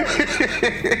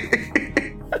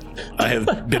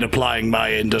have been applying my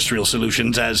industrial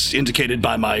solutions as indicated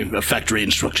by my factory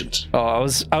instructions. Oh,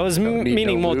 I was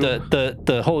meaning more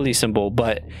the holy symbol,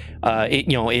 but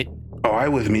it. Oh, I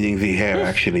was meaning the hair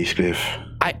actually, Scriff.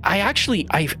 I actually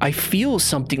feel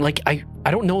something like I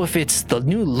don't know if it's the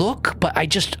new look, but I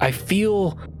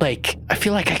feel like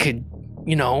I could,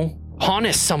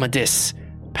 harness some of this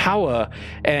power.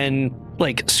 And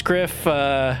like Scriff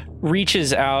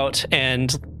reaches out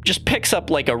and just picks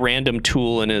up like a random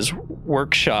tool in his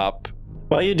workshop.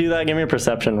 While you do that, give me a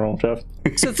perception roll, Jeff.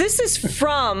 So this is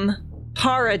from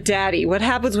Para Daddy. What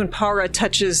happens when Para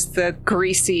touches the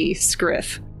greasy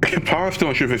Scriff? Para's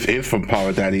not sure if this is from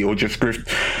Para Daddy or just Scriff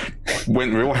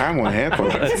went real ham on hair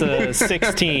products. That's a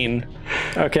 16.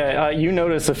 Okay, you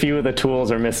notice a few of the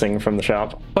tools are missing from the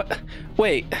shop. What?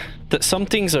 Wait, some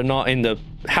things are not in the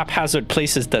haphazard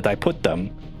places that I put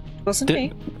them. Wasn't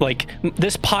me. Like,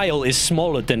 this pile is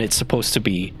smaller than it's supposed to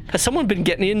be. Has someone been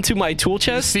getting into my tool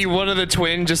chest? See one of the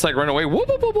twin just like run away. Whoop,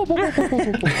 whoop, whoop, whoop, whoop,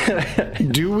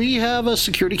 whoop. Do we have a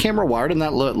security camera wired in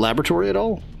that laboratory at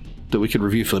all that we could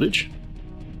review footage?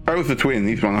 I was the twin.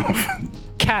 He's run off.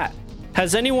 Cat,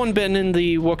 has anyone been in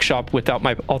the workshop without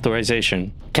my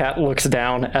authorization? Cat looks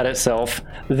down at itself.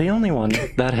 The only one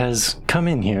that has come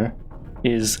in here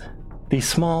is the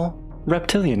small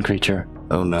reptilian creature.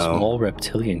 Oh no. Small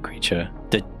reptilian creature.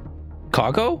 The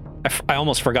cargo? I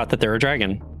almost forgot that they're a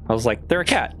dragon. I was like, they're a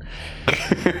cat.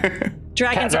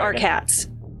 Dragons are cats.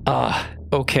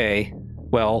 Okay.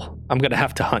 Well, I'm gonna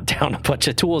have to hunt down a bunch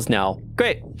of tools now.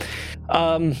 Great.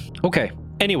 Okay.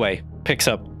 Anyway, picks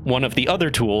up one of the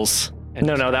other tools.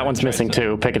 No, that one's missing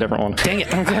too. Pick a different one. Dang it.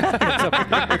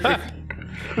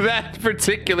 That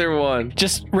particular one.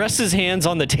 Just rests his hands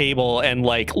on the table and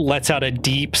like lets out a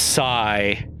deep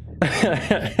sigh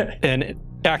and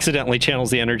accidentally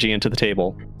channels the energy into the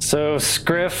table. So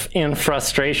Scriff, in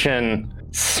frustration,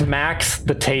 smacks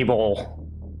the table,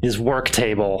 his work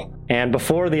table, and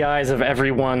before the eyes of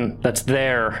everyone that's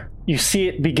there, you see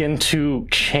it begin to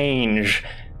change.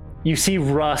 You see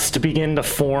rust begin to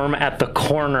form at the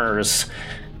corners.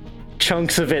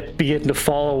 Chunks of it begin to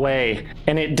fall away,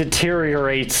 and it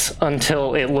deteriorates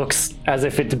until it looks as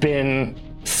if it's been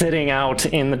sitting out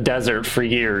in the desert for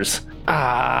years.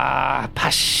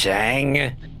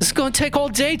 Pashang. It's gonna take all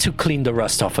day to clean the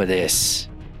rust off of this.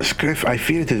 Scriff, I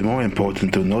feel it is more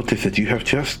important to notice that you have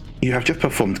just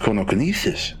performed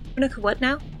chronokinesis. What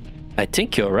now? I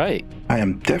think you're right. I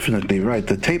am definitely right.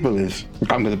 The table is...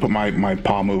 I'm going to put my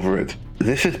palm over it.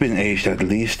 This has been aged at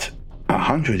least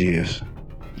 100 years.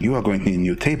 You are going to need a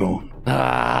new table.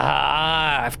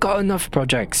 I've got enough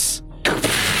projects.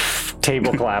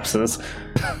 Table collapses.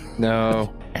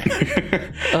 No.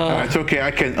 It's okay,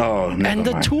 I can... Oh, never And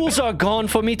the mind. tools are gone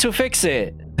for me to fix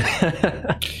it.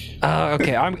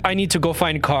 Okay, I need to go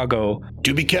find cargo.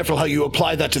 Do be careful how you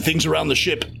apply that to things around the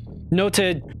ship.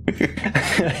 Noted.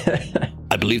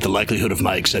 I believe the likelihood of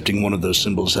my accepting one of those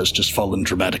symbols has just fallen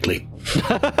dramatically.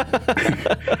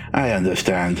 I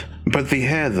understand. But the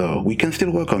hair, though, we can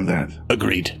still work on that.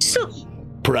 Agreed. Still,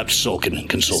 Perhaps Sol can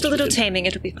consult just a little with him. taming,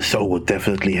 it'll be fine. Sol will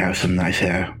definitely have some nice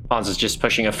hair. Pons is just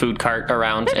pushing a food cart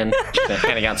around and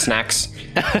handing out snacks.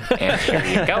 And here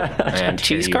you go. And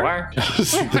cheese here cart?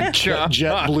 you are.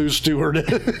 Jet blue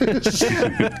stewardess.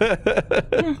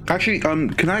 Actually,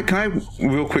 can I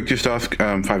real quick just ask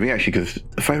 5e, actually, because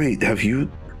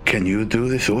 5e, can you do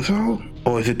this also?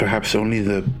 Or is it perhaps only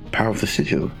the power of the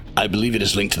sigil? I believe it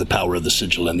is linked to the power of the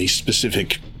sigil and the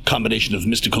specific combination of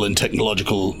mystical and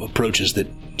technological approaches that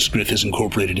Scriff has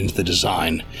incorporated into the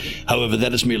design. However,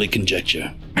 that is merely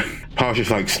conjecture. Par's just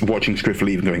like watching Scriff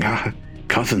leave and going,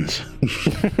 cousins.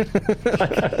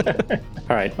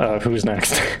 All right, who's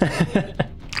next?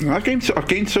 I've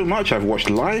gained so much. I've watched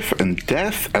life and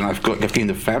death, and I've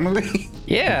gained a family.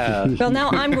 Yeah. Well, now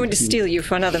I'm going to steal you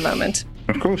for another moment.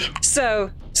 Of course. So,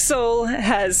 Sol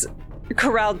has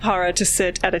corralled Para to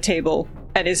sit at a table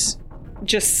and is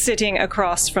just sitting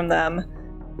across from them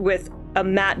with a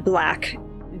matte black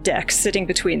deck sitting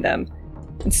between them.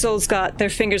 And Sol's got their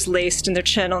fingers laced and their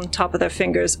chin on top of their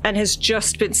fingers and has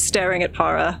just been staring at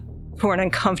Para for an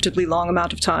uncomfortably long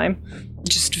amount of time.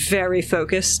 just very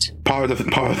focused.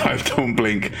 Pahhradox don't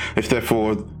blink. If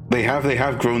therefore they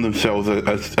have grown themselves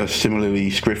a similarly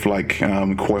Scriff-like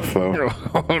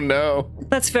Quaffo. Oh no.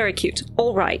 That's very cute.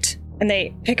 All right. And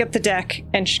they pick up the deck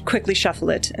and quickly shuffle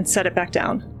it and set it back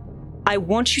down. I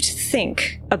want you to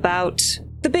think about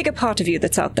the bigger part of you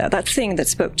that's out there, that thing that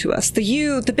spoke to us.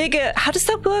 The bigger... How does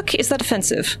that work? Is that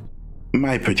offensive?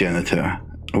 My progenitor.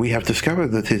 We have discovered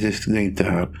that it is named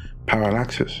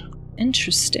Parallaxis.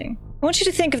 Interesting. I want you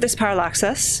to think of this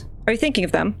Parallaxis. Are you thinking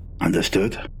of them?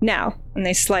 Understood. Now, and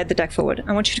they slide the deck forward.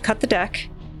 I want you to cut the deck,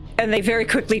 and they very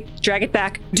quickly drag it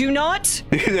back. Do not...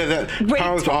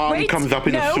 Power's arm comes up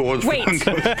in a sword. Wait.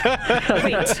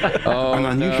 An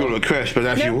unusual request, but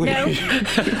as you wish.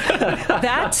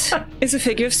 That is a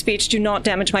figure of speech. Do not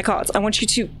damage my cards. I want you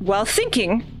to, while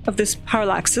thinking of this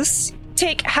Parallaxis,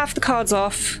 take half the cards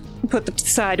off, and put them to the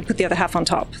side, and put the other half on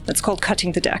top. That's called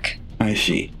cutting the deck. I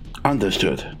see.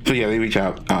 Understood. So yeah, they reach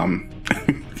out.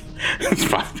 It's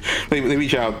fine. They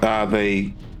reach out.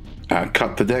 They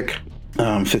cut the deck,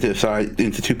 set it aside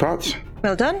into 2 parts.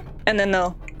 Well done. And then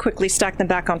they'll quickly stack them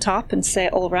back on top and say,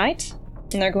 all right.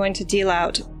 And they're going to deal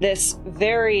out this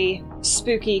very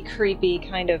spooky, creepy,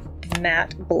 kind of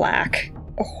matte black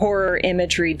horror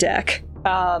imagery deck.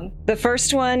 The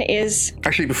first one is...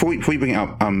 Actually, before you bring it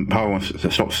up, Power wants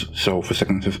to stop Soul for a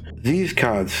second. Says, these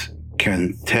cards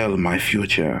can tell my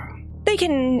future. They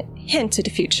can hint at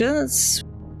the future.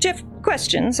 Do you have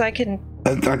questions? I can...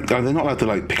 They're not allowed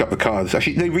to pick up the cards.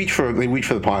 Actually, they reach for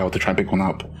the pile to try and pick one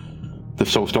up. Does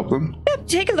Soul stop them? Yeah,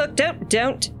 take a look.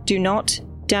 Do not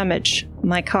damage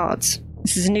my cards.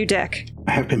 This is a new deck.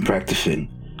 I have been practicing.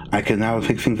 I can now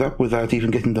pick things up without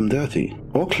even getting them dirty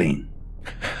or clean.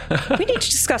 We need to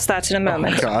discuss that in a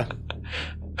moment. Oh,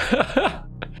 God.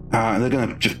 And they're going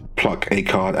to just pluck a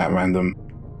card at random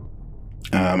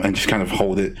and just kind of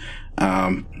hold it,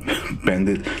 bend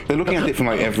it. They're looking at it from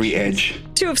every edge.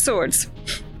 2 of Swords.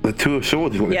 The 2 of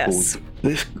Swords is what Yes.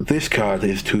 it's called. This card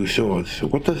is 2 swords.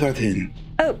 What does that mean?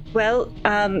 Oh, well,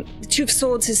 the 2 of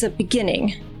Swords is a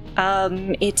beginning.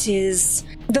 It is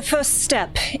the first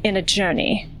step in a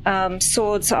journey.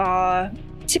 Swords are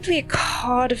typically a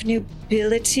card of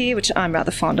nobility, which I'm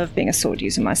rather fond of, being a sword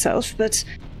user myself, but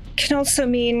can also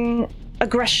mean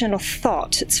aggression or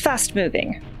thought. It's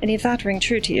fast-moving. Any of that ring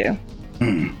true to you?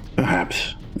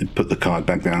 Perhaps. They put the card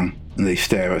back down, and they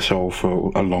stare at Soul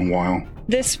for a long while.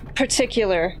 This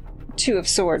particular 2 of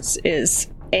Swords is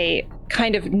a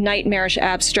kind of nightmarish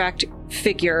abstract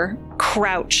figure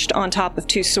crouched on top of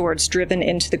 2 swords driven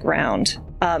into the ground,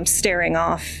 staring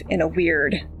off in a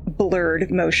weird,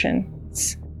 blurred motion.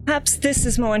 Perhaps this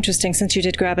is more interesting since you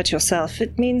did grab it yourself.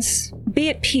 It means be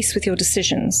at peace with your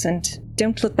decisions and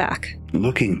don't look back.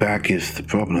 Looking back is the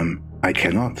problem. I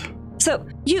cannot. So,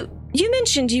 you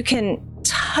mentioned you can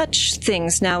touch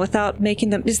things now without making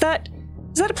them... Does that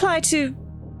apply to...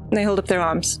 They hold up their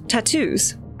arms.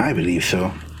 Tattoos? I believe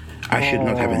so. I should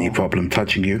not have any problem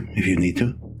touching you if you need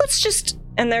to. Let's just...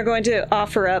 And they're going to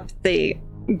offer up the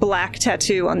black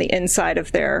tattoo on the inside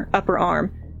of their upper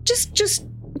arm. Just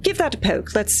give that a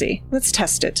poke. Let's see. Let's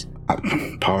test it.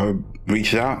 Power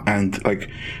reaches out and,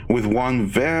 with one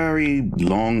very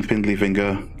long, spindly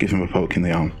finger, gives him a poke in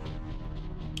the arm.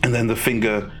 And then the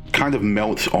finger kind of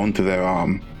melts onto their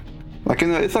arm.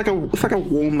 It's like a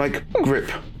warm,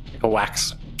 grip. A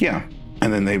wax. Yeah.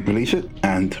 And then they release it,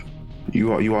 and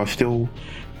you are still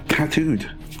tattooed.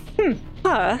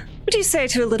 What do you say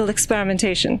to a little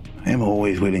experimentation? I am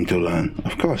always willing to learn,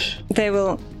 of course. They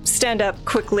will stand up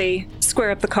quickly,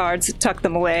 square up the cards, tuck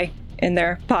them away in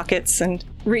their pockets, and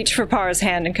reach for Para's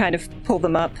hand and kind of pull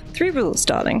them up. 3 rules,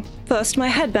 darling. First, my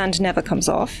headband never comes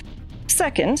off.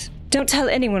 Second, don't tell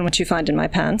anyone what you find in my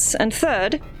pants. And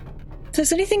third, if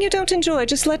there's anything you don't enjoy,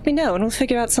 just let me know and we'll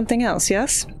figure out something else,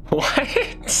 yes?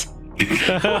 What?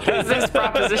 What is this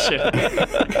proposition?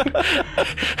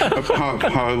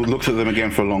 Power looks at them again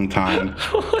for a long time.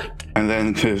 What? And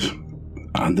then says,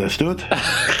 understood.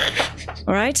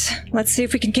 All right, let's see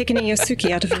if we can kick any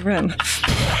Yosuke out of the room.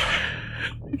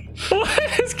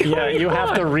 What is going on? Yeah, you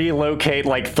have to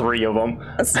relocate 3 of them.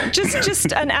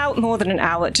 Just an hour, more than an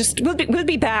hour. We'll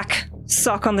be back.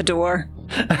 Sock on the door.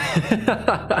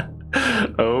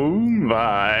 Oh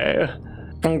my.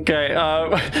 Okay,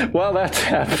 while that's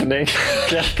happening,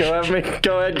 yeah, go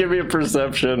ahead, give me a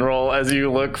perception roll as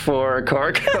you look for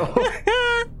cargo.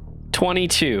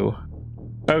 22.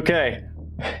 Okay.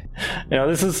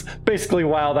 This is basically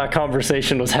while that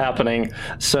conversation was happening.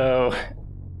 So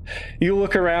you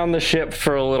look around the ship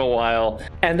for a little while,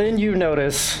 and then you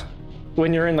notice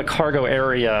when you're in the cargo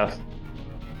area,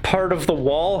 part of the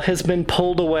wall has been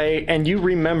pulled away, and you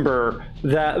remember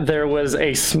that there was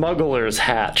a smuggler's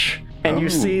hatch. And you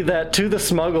see that to the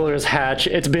smuggler's hatch,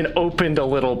 it's been opened a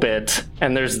little bit,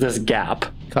 and there's this gap.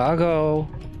 Cargo,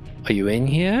 are you in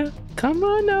here? Come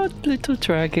on out, little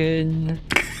dragon.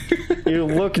 You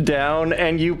look down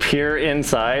and you peer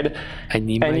inside. I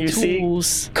need my and you tools.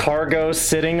 see Cargo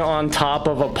sitting on top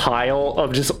of a pile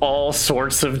of just all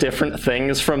sorts of different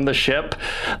things from the ship.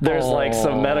 There's like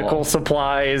some medical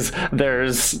supplies.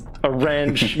 There's a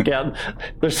wrench.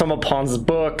 There's some of Pon's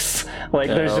books. Like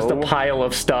there's just a pile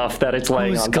of stuff that it's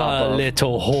laying Who's on got top a of.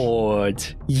 little hoard?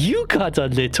 You got a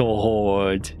little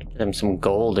hoard. Get him some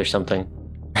gold or something.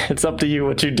 It's up to you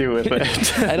what you do with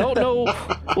it. I don't know.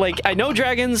 Like, I know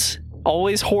dragons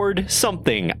always hoard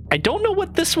something. I don't know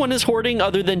what this one is hoarding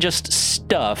other than just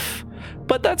stuff,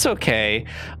 but that's okay.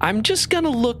 I'm just gonna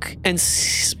look and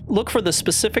look for the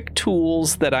specific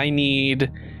tools that I need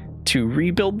to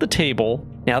rebuild the table.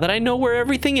 Now that I know where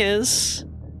everything is,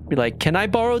 be like, can I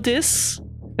borrow this?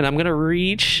 And I'm gonna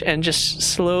reach and just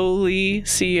slowly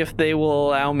see if they will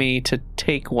allow me to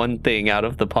take one thing out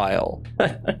of the pile.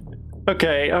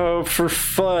 Okay, for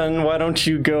fun, why don't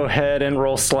you go ahead and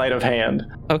roll sleight of hand?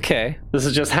 Okay, This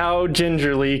is just how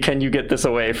gingerly can you get this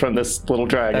away from this little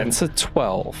dragon. that's a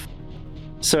 12.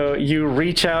 So you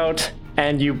reach out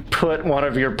and you put one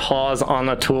of your paws on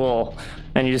the tool,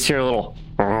 and you just hear a little,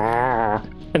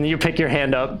 and then you pick your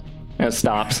hand up, and it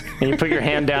stops. And you put your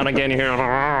hand down again, you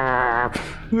hear,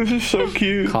 This is so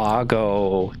cute.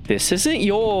 Cargo, this isn't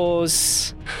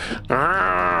yours.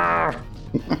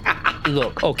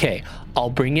 Look, okay, I'll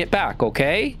bring it back,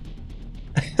 okay?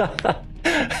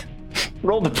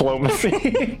 roll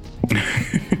diplomacy.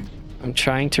 I'm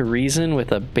trying to reason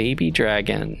with a baby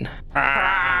dragon.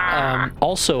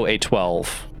 Also a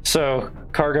 12. So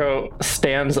Cargo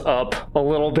stands up a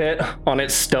little bit on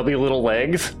its stubby little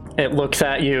legs. It looks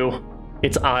at you.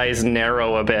 Its eyes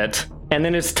narrow a bit. And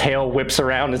then its tail whips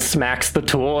around and smacks the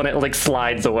tool, and it like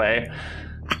slides away.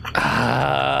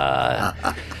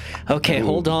 Okay,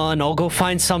 hold on. I'll go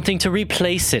find something to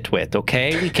replace it with,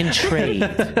 okay? We can trade.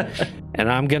 And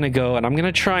I'm gonna go and I'm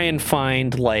gonna try and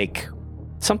find, like,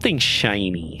 something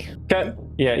shiny. Okay.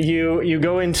 Yeah, you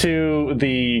go into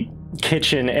the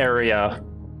kitchen area,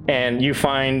 and you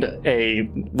find a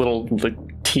little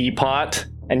teapot,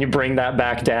 and you bring that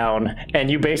back down,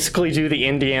 and you basically do the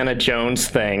Indiana Jones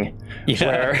thing,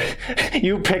 where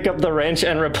you pick up the wrench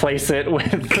and replace it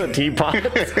with the teapot.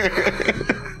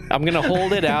 I'm gonna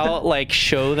hold it out, like,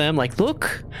 show them, like,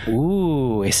 look.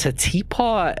 Ooh, it's a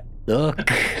teapot.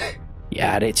 Look. You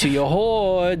add it to your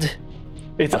hoard.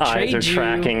 Its I'll eyes are trade you.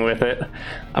 tracking with it.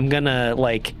 I'm gonna,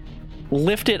 like,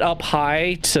 lift it up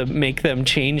high to make them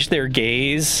change their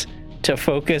gaze to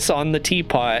focus on the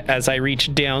teapot as I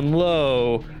reach down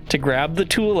low to grab the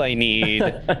tool I need.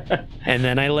 And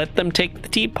then I let them take the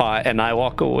teapot and I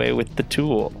walk away with the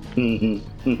tool.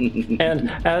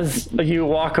 And as you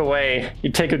walk away,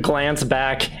 you take a glance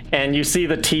back and you see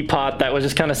the teapot that was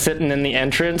just kind of sitting in the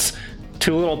entrance.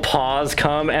 Two little paws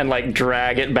come and like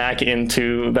drag it back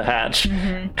into the hatch.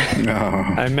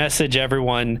 I message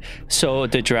everyone. So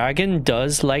the dragon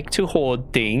does like to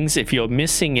hoard things. If you're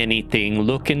missing anything,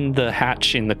 look in the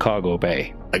hatch in the cargo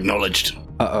bay. Acknowledged.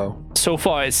 So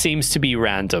far, it seems to be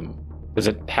random. Does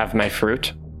it have my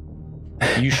fruit?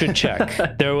 You should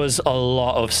check. There was a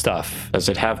lot of stuff. Does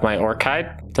it have my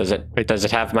orchide? Does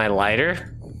it have my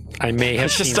lighter? I may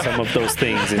have seen some of those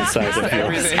things inside of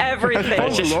yours. Everything.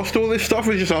 Paul lost all this stuff.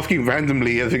 We're just asking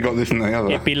randomly has it got this and the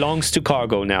other. It belongs to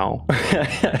cargo now.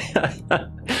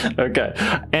 Okay.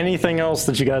 Anything else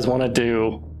that you guys want to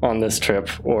do on this trip,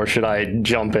 or should I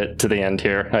jump it to the end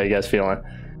here? How you guys feeling?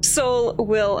 Sol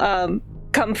will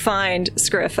come find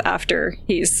Scriff after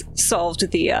he's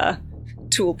solved the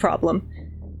tool problem,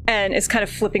 and is kind of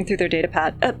flipping through their data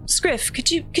pad. Scriff, could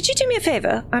you do me a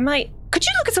favor? Could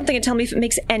you look at something and tell me if it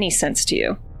makes any sense to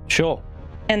you? Sure.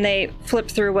 And they flip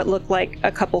through what look like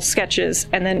a couple sketches,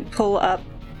 and then pull up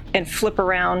and flip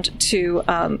around to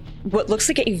what looks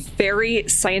like a very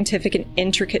scientific and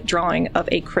intricate drawing of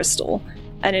a crystal,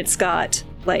 and it's got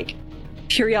like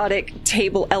periodic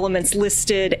table elements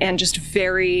listed and just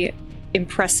very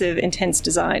impressive, intense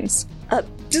designs.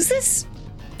 Does this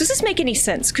make any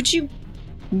sense? Could you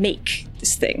make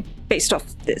this thing based off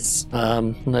this?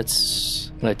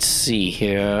 Let's see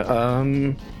here.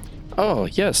 Oh,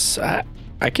 yes,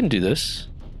 I can do this.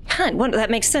 That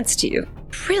makes sense to you.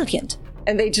 Brilliant.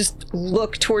 And they just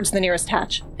look towards the nearest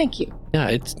hatch. Thank you. Yeah,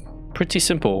 it's pretty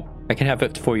simple. I can have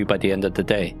it for you by the end of the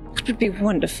day. That would be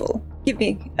wonderful. Give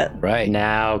me a... Right.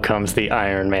 Now comes the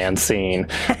Iron Man scene.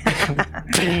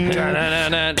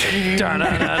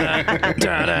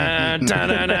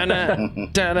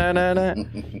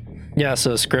 Yeah,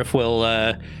 so Scriff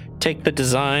will take the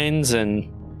designs, and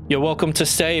you're welcome to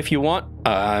stay if you want.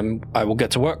 I will get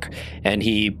to work. And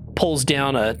he pulls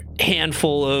down a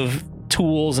handful of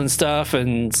tools and stuff,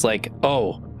 and it's like,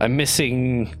 oh, I'm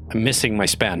missing my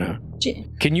spanner.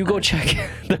 Can you go check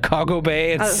the cargo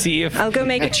bay and see if I'll go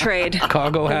make a trade.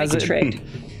 cargo has it? Trade.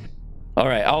 All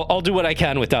right, I'll do what I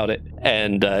can without it,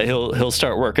 and he'll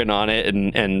start working on it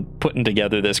and putting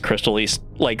together this crystal. He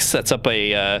sets up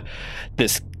a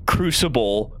this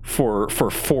crucible for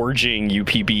forging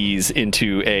UPBs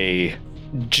into a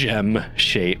gem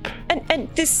shape. And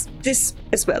this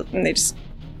as well. And they just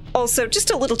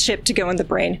a little chip to go in the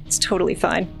brain. It's totally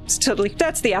fine.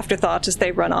 That's the afterthought as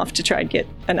they run off to try and get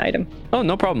an item. Oh,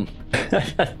 no problem.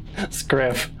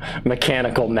 Scriff,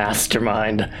 mechanical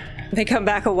mastermind. They come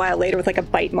back a while later with like a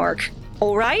bite mark.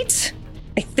 All right,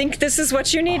 I think this is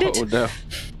what you needed. Oh no.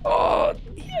 Oh,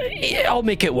 yeah, I'll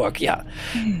make it work. Yeah.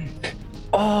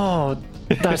 Oh,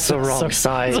 that's the wrong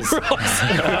size.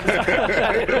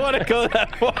 I didn't want to go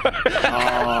that far.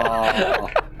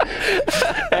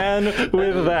 And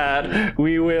with that,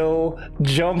 we will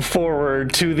jump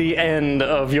forward to the end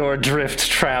of your drift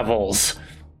travels.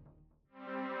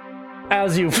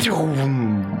 As you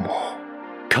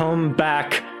come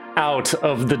back out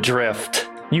of the drift,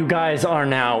 you guys are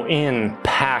now in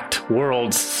Packed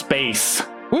Worlds space.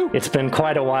 Woo. It's been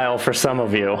quite a while for some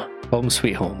of you. Home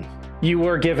sweet home. You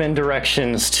were given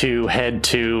directions to head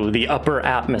to the upper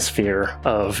atmosphere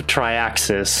of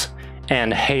Triaxis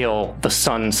and hail the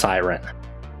sun siren.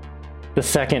 The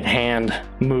second hand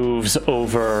moves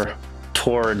over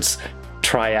towards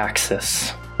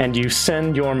Triaxis, and you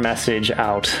send your message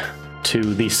out to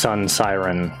the sun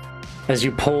siren. As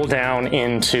you pull down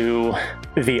into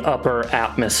the upper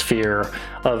atmosphere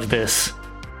of this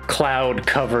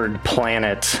cloud-covered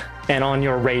planet, and on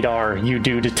your radar you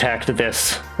do detect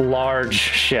this large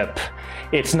ship.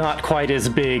 It's not quite as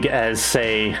big as,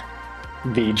 say,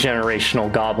 the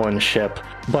generational goblin ship,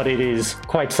 but it is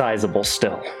quite sizable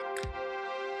still.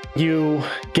 You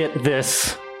get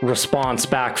this response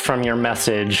back from your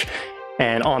message,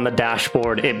 and on the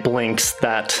dashboard it blinks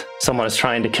that someone is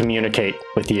trying to communicate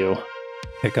with you.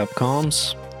 Pick up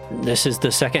comms. This is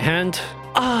the second hand.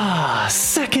 Ah,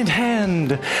 second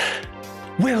hand!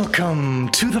 Welcome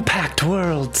to the Packed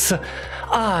Worlds.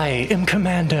 I am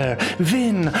Commander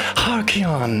Vin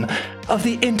Harkion of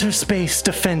the Interspace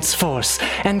Defense Force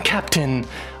and Captain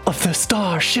of the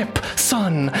Starship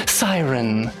Sun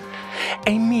Siren.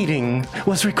 A meeting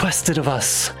was requested of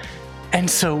us, and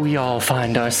so we all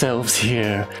find ourselves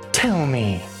here. Tell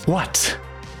me, what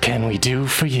can we do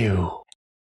for you?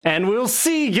 And we'll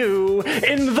see you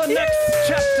in the next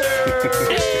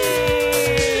chapter!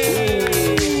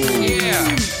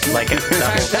 Like a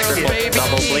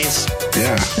double, please.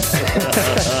 Yeah.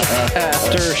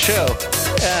 After show.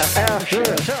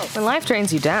 When life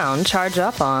drains you down, charge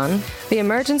up on the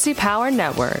Emergency Power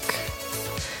Network.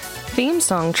 Theme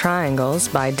song Triangles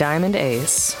by Diamond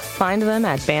Ace. Find them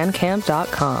at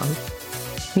bandcamp.com.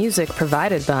 Music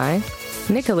provided by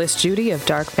Nicholas Judy of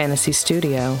Dark Fantasy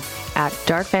Studio at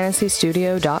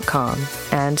darkfantasystudio.com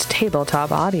and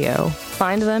Tabletop Audio.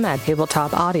 Find them at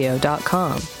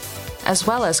tabletopaudio.com. As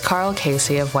well as Carl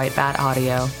Casey of White Bat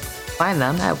Audio. Find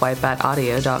them at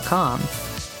whitebataudio.com.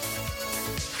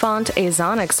 Font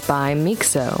Azonics by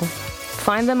Mixo.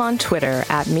 Find them on Twitter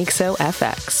at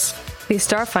MixoFX. The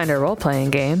Starfinder role-playing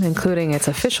game, including its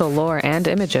official lore and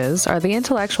images, are the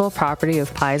intellectual property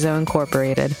of Paizo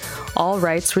Incorporated. All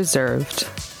rights reserved.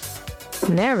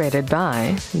 Narrated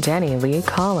by Danny Lee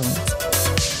Collins.